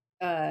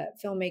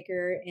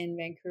filmmaker in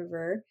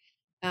Vancouver.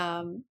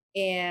 And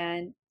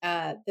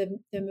the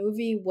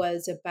movie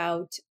was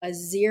about a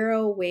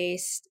zero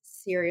waste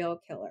serial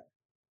killer.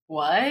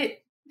 What?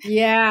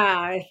 Yeah,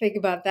 I think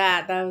about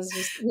that. That was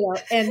just,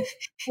 and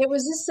it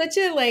was just such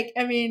a, like,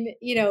 I mean,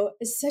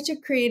 it's such a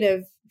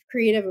creative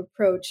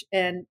approach,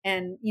 and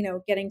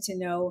getting to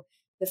know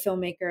the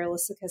filmmaker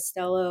Alyssa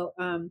Costello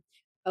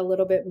a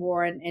little bit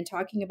more, and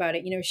talking about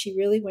it. She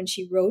really, when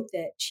she wrote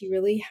it, she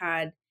really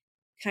had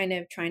kind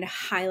of trying to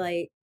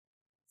highlight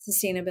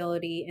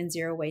sustainability and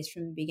zero waste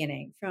from the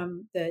beginning,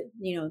 from the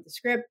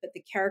script, but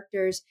the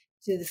characters,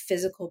 to the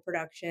physical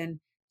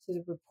production, to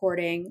the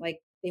reporting.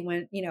 Like, they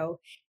went,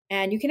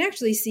 and you can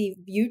actually see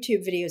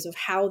YouTube videos of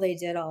how they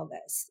did all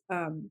this.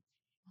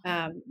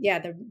 Yeah,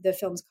 the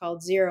film's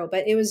called Zero,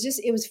 but it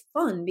was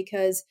fun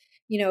because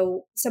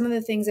some of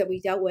the things that we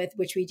dealt with,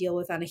 which we deal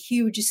with on a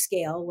huge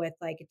scale with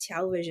like a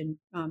television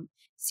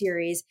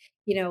series.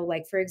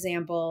 Like, for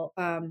example,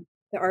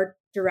 the art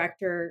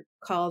director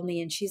called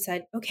me and she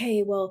said,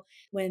 okay, well,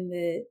 when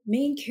the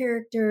main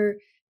character,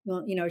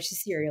 well, she's a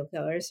serial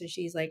killer, so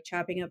she's like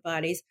chopping up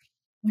bodies.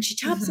 When she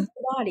chops up Hmm.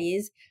 the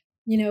bodies,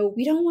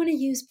 we don't want to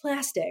use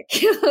plastic,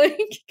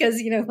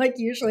 because, like,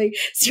 usually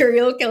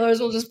serial killers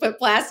will just put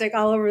plastic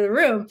all over the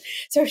room.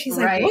 So she's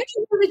like, what Right.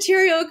 kind of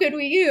material could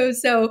we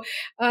use? So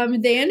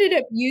they ended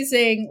up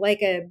using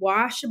like a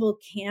washable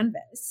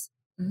canvas.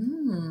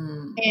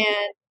 Mm.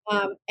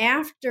 And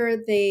after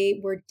they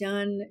were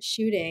done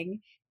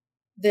shooting,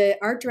 the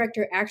art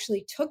director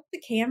actually took the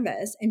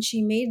canvas and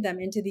she made them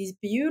into these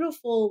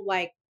beautiful,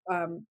 like,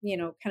 kind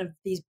of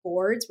these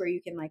boards where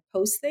you can like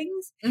post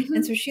things. And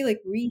Hmm. so she like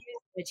reused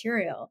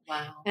material,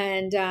 Wow.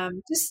 and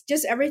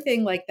just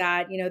everything like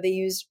that. They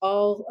used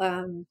all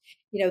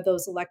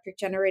those electric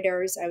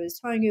generators I was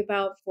telling you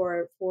about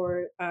for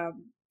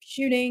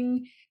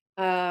shooting.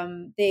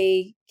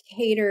 They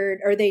catered,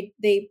 or they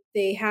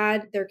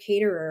had their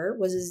caterer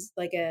was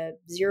like a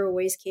zero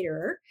waste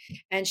caterer,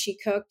 and she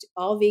cooked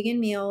all vegan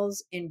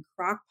meals in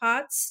crock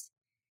pots.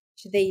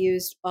 They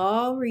used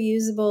all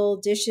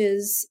reusable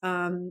dishes,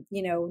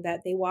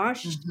 that they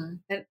washed. Hmm.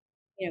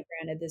 And,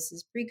 granted, this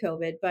is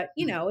pre-COVID, but,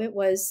 it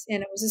was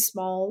a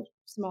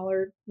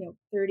smaller,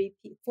 30,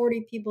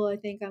 40 people, I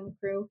think, on the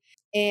crew.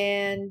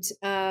 And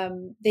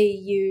they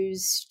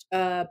used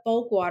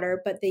bulk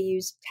water, but they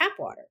used tap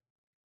water,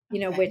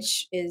 Okay.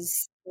 which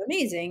is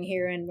amazing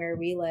here and where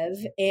we live.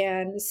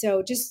 And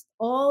so just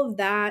all of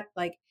that,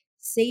 like,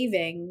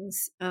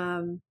 savings,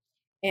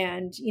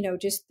 and,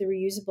 just the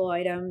reusable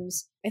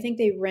items. I think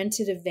they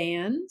rented a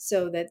van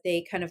so that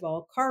they kind of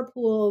all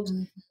carpooled.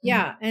 Hmm.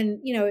 Yeah. And,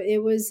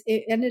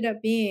 it ended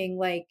up being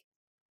like,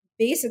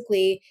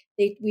 basically,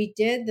 we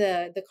did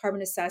the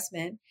carbon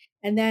assessment,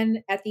 and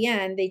then at the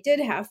end they did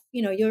have,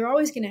 you're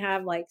always going to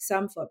have like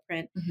some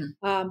footprint,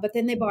 Hmm. but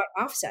then they bought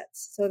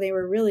offsets, so they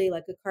were really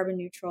like a carbon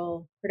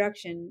neutral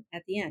production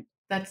at the end.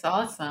 That's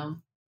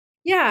awesome.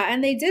 Yeah,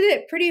 and they did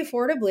it pretty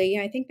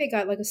affordably. I think they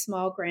got like a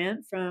small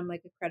grant from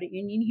like a credit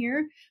union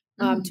here,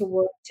 Mm. to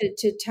work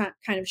to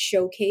kind of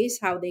showcase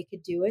how they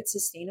could do it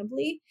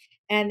sustainably,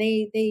 and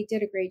they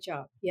did a great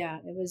job. Yeah,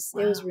 it was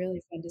Wow.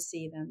 really fun to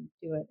see them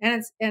do it,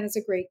 and it's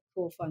a great,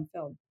 cool, fun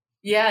film.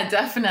 Yeah,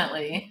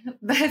 definitely.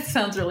 That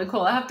sounds really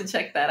cool. I have to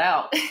check that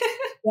out.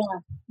 Yeah,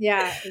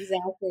 yeah,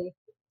 exactly.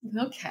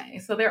 Okay,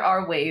 so there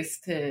are ways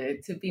to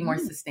be more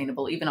Mhm.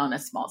 sustainable, even on a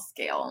small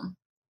scale.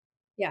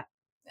 Yeah.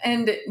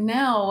 And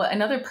now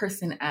another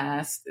person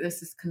asked,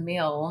 this is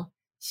Camille.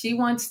 She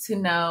wants to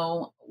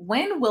know,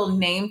 when will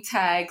name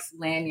tags,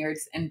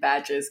 lanyards, and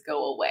badges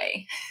go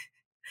away?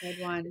 Good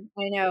one.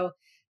 I know.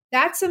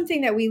 That's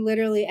something that we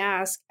literally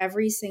ask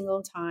every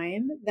single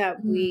time that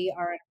Mm. we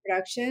are in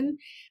production.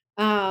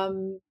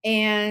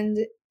 And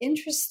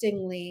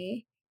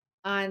interestingly,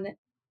 on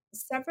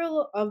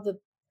several of the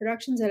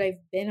productions that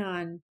I've been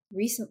on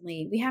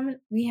recently, we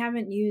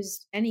haven't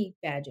used any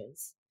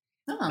badges.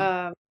 Oh,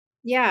 Um,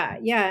 yeah,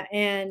 yeah,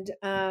 and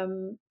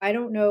I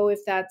don't know if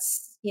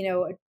that's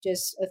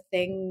just a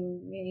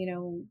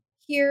thing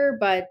here,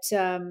 but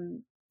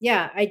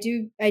yeah, I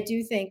do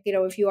think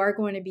if you are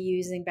going to be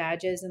using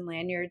badges and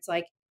lanyards,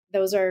 like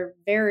those are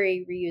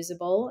very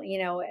reusable.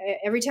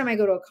 Every time I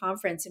go to a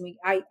conference and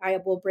I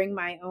will bring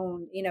my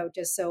own,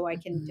 just so I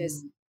can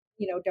just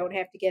mhm. don't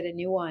have to get a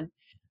new one.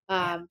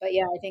 Yeah. But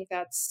yeah, I think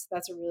that's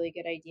a really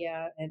good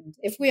idea. And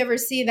if we ever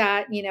see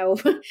that,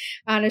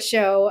 on a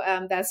show,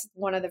 that's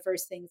one of the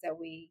first things that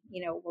we,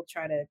 will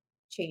try to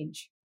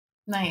change.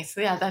 Nice.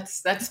 Yeah,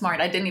 that's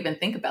smart. I didn't even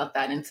think about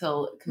that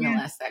until Camille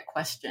Yeah. asked that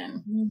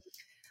question.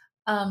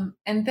 Mhm.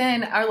 And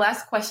then our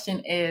last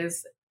question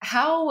is,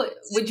 how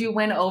would you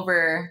win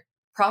over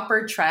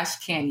proper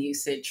trash can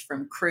usage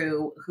from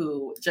crew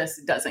who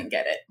just doesn't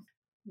get it?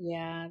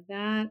 Yeah,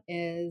 that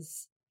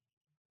is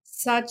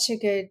such a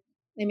good,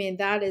 I mean,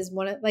 that is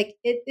one of like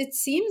it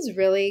seems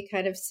really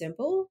kind of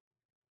simple,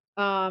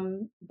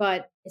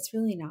 but it's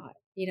really not.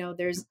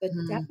 There's a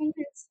Mhm.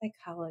 definite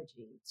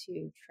psychology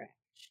to trash.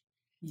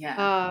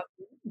 Yeah. Um,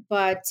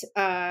 but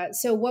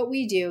so what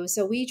we do,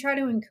 so we try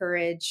to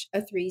encourage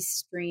a three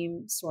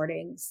stream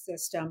sorting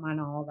system on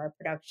all of our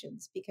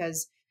productions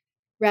because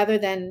rather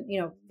than,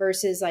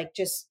 versus like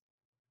just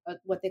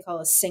what they call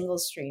a single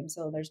stream.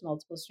 So there's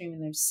multiple stream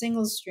and there's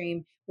single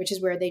stream, which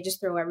is where they just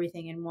throw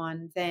everything in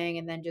one thing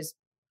and then just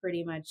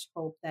pretty much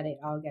hope that it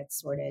all gets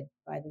sorted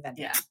by the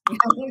vendor. Yeah.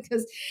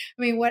 Because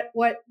I mean,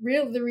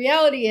 the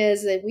reality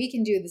is that we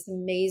can do this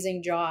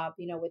amazing job,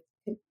 with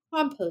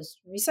compost,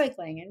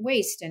 recycling, and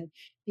waste, and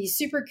be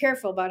super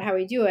careful about how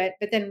we do it.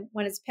 But then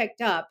when it's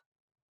picked up,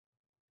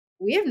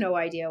 we have no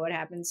idea what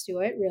happens to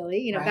it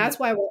really. Right. That's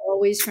why we're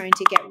always trying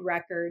to get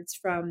records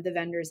from the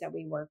vendors that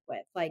we work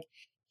with. Like,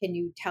 can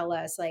you tell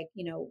us, like,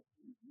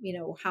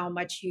 how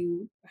much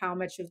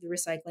of the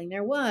recycling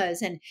there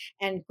was?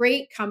 And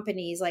great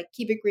companies like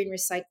Keep It Green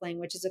Recycling,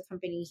 which is a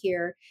company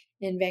here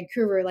in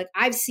Vancouver, like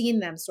I've seen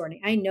them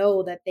sorting. I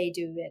know that they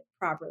do it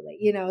properly,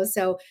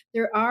 so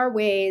there are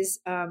ways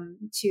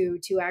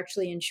to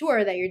actually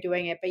ensure that you're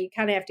doing it, but you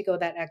kind of have to go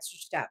that extra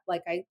step.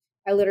 Like I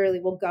literally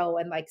will go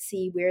and like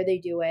see where they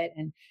do it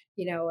and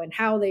and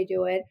how they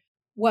do it.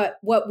 What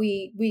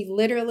we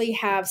literally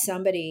have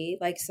somebody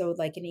like, so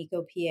like an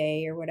eco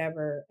PA or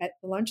whatever at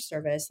the lunch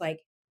service, like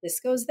this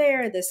goes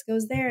there, this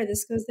goes there,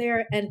 this goes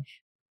there, and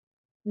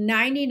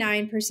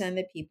 99% of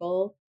the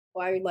people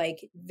are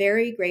like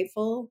very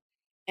grateful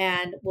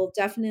and will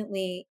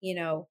definitely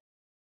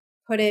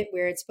put it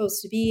where it's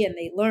supposed to be, and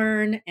they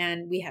learn,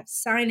 and we have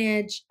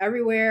signage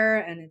everywhere,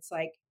 and it's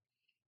like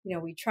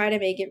we try to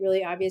make it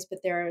really obvious, but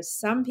there are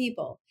some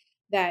people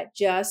that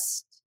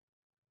just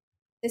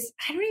this,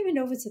 I don't even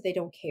know if it's that they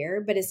don't care,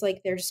 but it's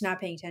like they're just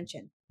not paying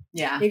attention.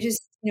 Yeah. They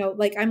just,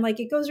 like I'm like,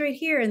 it goes right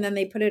here, and then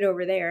they put it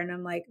over there, and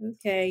I'm like,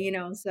 okay,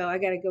 so I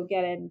got to go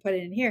get it and put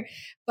it in here.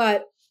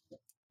 But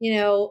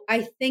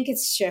I think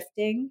it's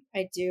shifting.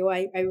 I do.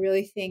 I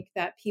really think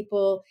that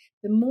people,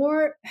 the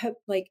more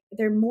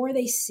the more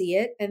they see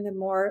it, and the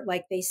more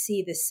like they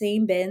see the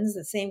same bins,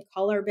 the same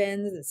color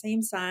bins, the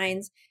same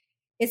signs,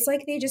 it's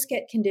like they just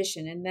get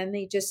conditioned, and then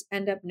they just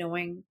end up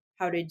knowing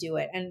how to do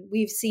it. And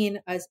we've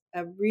seen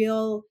a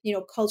real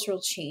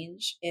cultural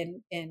change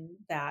in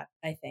that,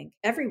 I think,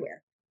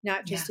 everywhere,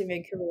 not Yeah. just in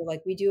Vancouver.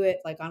 Like we do it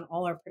like on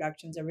all our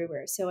productions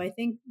everywhere. So I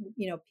think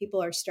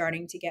people are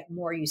starting to get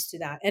more used to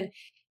that.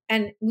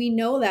 And we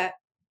know that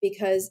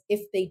because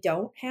if they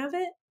don't have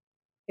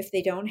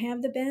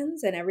the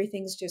bins and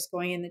everything's just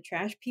going in the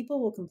trash, people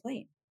will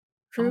complain. Oh,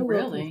 Crew will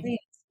really? complain.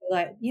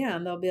 Like, yeah,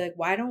 and they'll be like,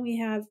 why don't we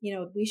have,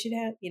 we should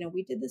have,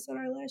 we did this on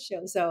our last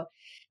show. So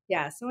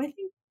yeah, so I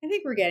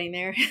think we're getting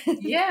there.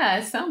 Yeah,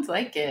 it sounds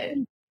like it.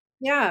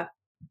 Yeah.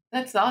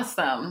 That's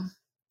awesome.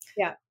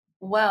 Yeah.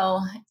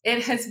 Well,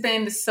 it has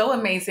been so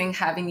amazing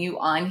having you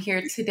on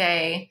here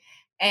today.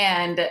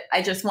 And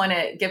I just want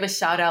to give a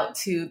shout out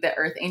to the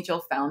Earth Angel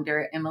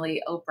founder,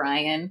 Emily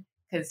O'Brien,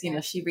 because Yeah.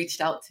 she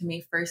reached out to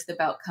me first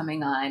about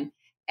coming on.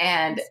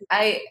 And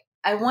Yes.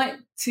 I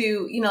want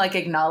to, like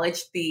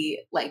acknowledge the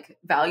like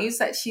values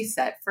that she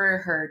set for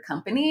her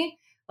company,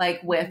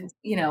 like with,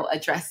 Mhm.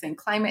 addressing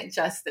climate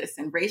justice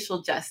and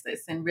racial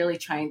justice and really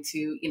trying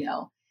to,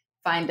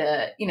 find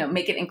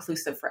make it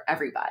inclusive for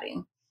everybody.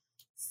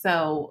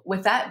 So,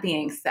 with that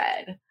being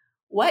said,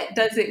 what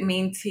does it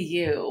mean to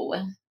you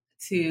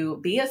to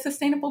be a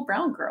sustainable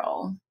brown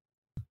girl?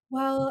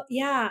 Well,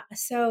 yeah.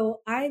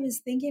 So I was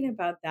thinking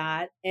about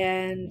that,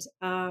 and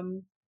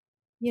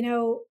you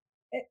know,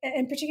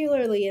 and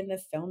particularly in the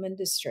film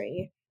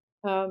industry,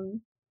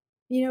 um,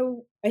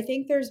 I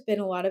think there's been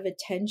a lot of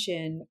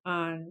attention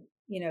on,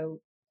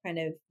 kind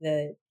of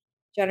the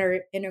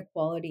gender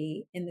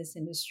inequality in this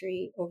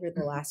industry over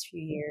the Mhm. last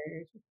few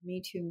years, with the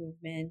Me Too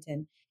movement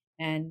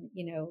and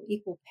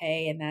equal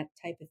pay and that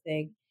type of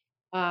thing.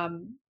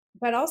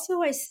 But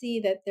also, I see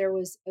that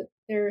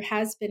there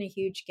has been a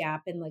huge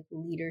gap in like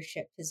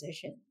leadership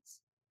positions,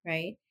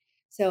 right?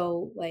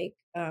 So, like,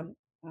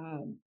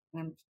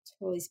 I'm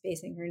totally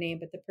spacing her name,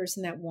 but the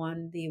person that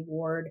won the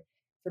award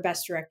for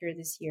Best Director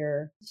this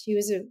year, she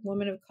was a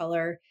woman of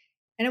color.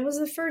 And it was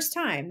the first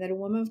time that a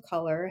woman of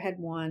color had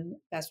won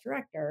Best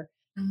Director.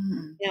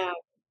 Mm. Now,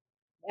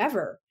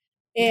 ever.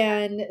 Yeah.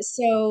 And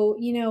so,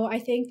 I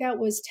think that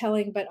was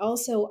telling, but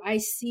also I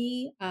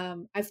see,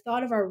 I've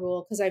thought of our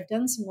rule because I've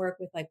done some work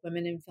with like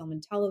women in film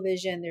and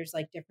television. There's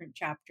like different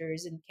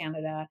chapters in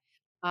Canada,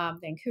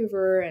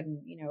 Vancouver, and,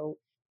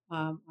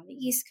 on the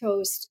East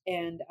Coast.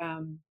 And,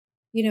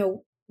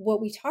 what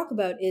we talk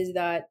about is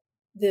that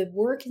the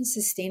work in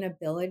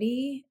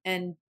sustainability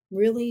and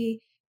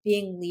really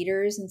being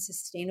leaders in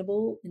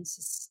sustainable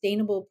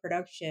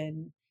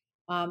production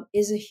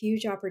is a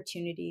huge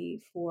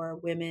opportunity for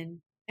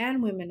women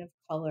and women of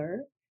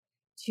color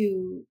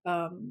to,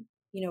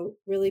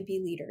 really be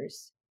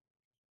leaders.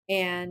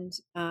 And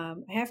I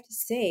have to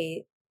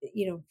say,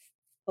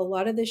 a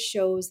lot of the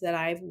shows that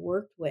I've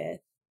worked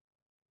with,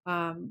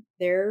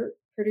 their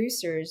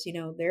producers,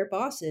 their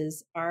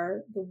bosses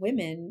are the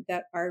women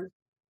that are,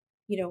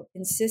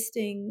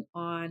 insisting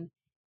on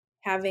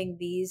having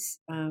these,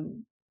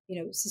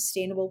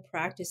 sustainable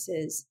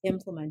practices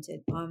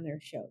implemented on their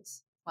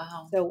shows.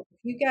 Wow. So if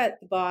you get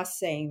the boss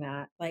saying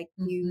that, like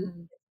you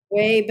Mhm.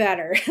 way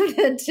better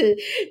than to,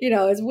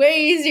 it's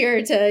way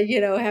easier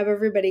to, have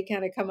everybody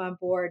kind of come on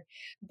board.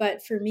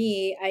 But for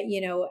me,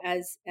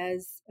 as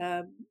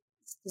the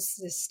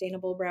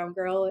sustainable brown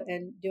girl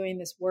and doing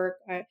this work,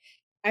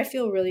 I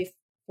feel really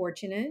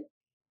fortunate.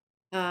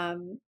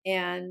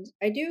 And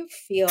I do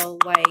feel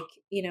like,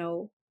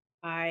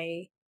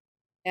 I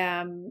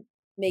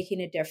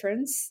making a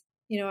difference.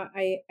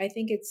 I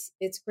think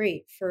it's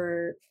great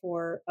for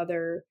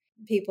other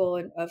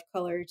people of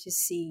color to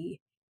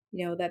see,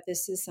 that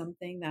this is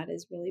something that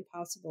is really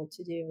possible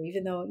to do,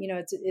 even though,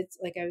 it's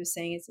like I was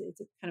saying, it's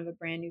a kind of a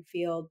brand new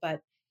field,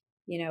 but,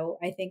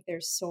 I think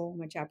there's so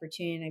much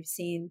opportunity. And I've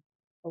seen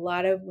a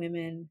lot of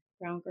women,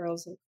 brown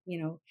girls,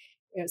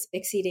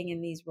 exceeding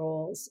in these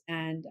roles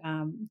and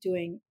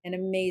doing an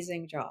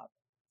amazing job.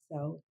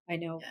 So I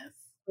know Yes.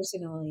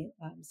 personally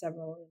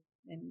several,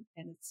 and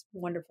it's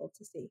wonderful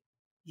to see.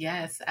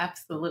 Yes,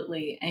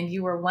 absolutely. And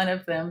you were one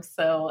of them.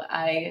 So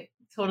I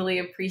totally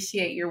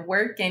appreciate your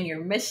work and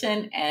your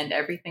mission and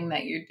everything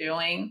that you're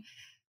doing.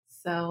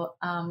 So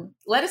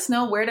let us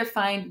know where to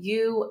find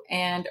you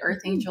and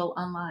Earth Mhm. Angel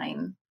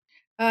online.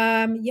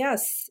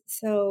 Yes.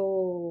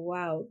 So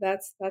wow,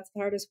 that's the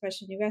hardest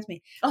question you've asked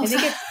me. Oh, I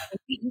think it's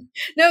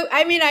no.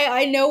 I mean,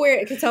 I know where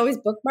it's always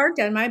bookmarked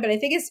on mine, but I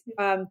think it's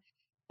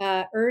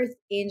Earth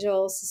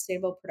Angel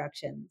Sustainable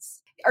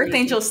Productions, where you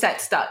can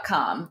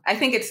earthangelsets.com. I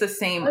think it's the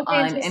same Earth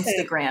on Angel Set.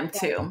 Instagram Yes.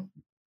 too.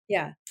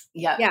 Yeah.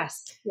 Yep.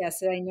 Yes.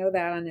 I know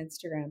that on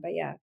Instagram, but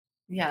yeah,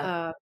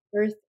 Yeah. uh,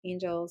 Earth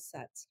Angel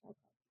Sets.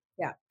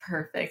 Yeah, that's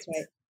Perfect.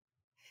 right.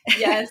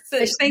 Yes.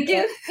 I should Thank know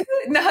you. it.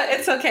 No,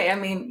 it's okay. I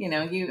mean,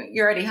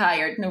 you're already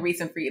hired. No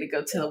reason for you to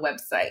go to the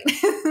website.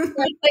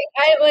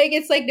 Right, like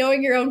it's like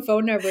knowing your own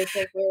phone number. It's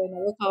like where I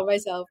never call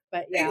myself,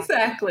 but yeah.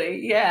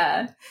 Exactly.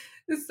 Yeah.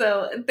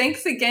 So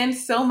thanks again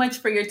so much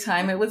for your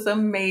time. It was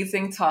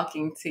amazing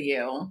talking to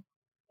you.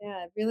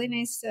 Yeah, really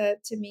nice to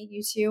meet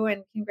you too,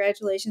 and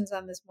congratulations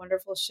on this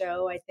wonderful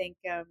show. I think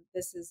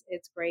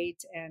it's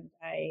great, and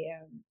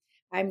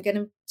I'm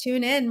gonna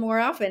tune in more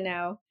often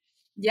now.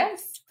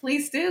 Yes,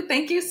 please do.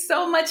 Thank you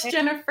so much,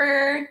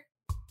 Jennifer.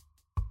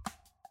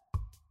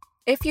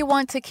 If you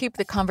want to keep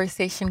the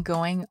conversation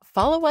going,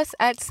 follow us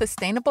at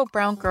Sustainable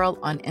Brown Girl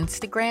on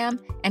Instagram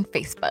and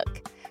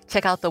Facebook.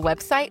 Check out the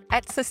website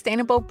at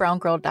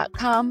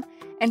sustainablebrown.girl.com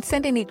and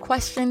send any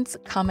questions,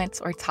 comments,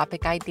 or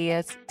topic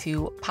ideas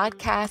to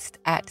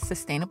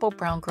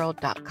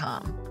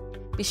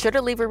podcast@sustainablebrown.girl.com. Be sure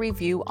to leave a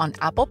review on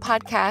Apple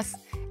Podcasts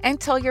and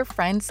tell your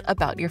friends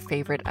about your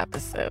favorite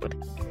episode.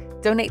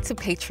 Donate to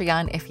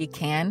Patreon if you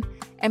can,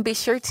 and be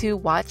sure to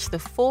watch the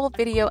full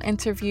video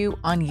interview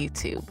on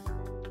YouTube.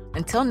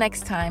 Until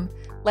next time,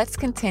 let's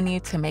continue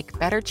to make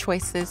better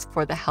choices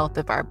for the health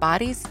of our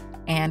bodies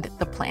and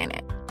the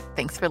planet.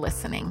 Thanks for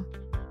listening.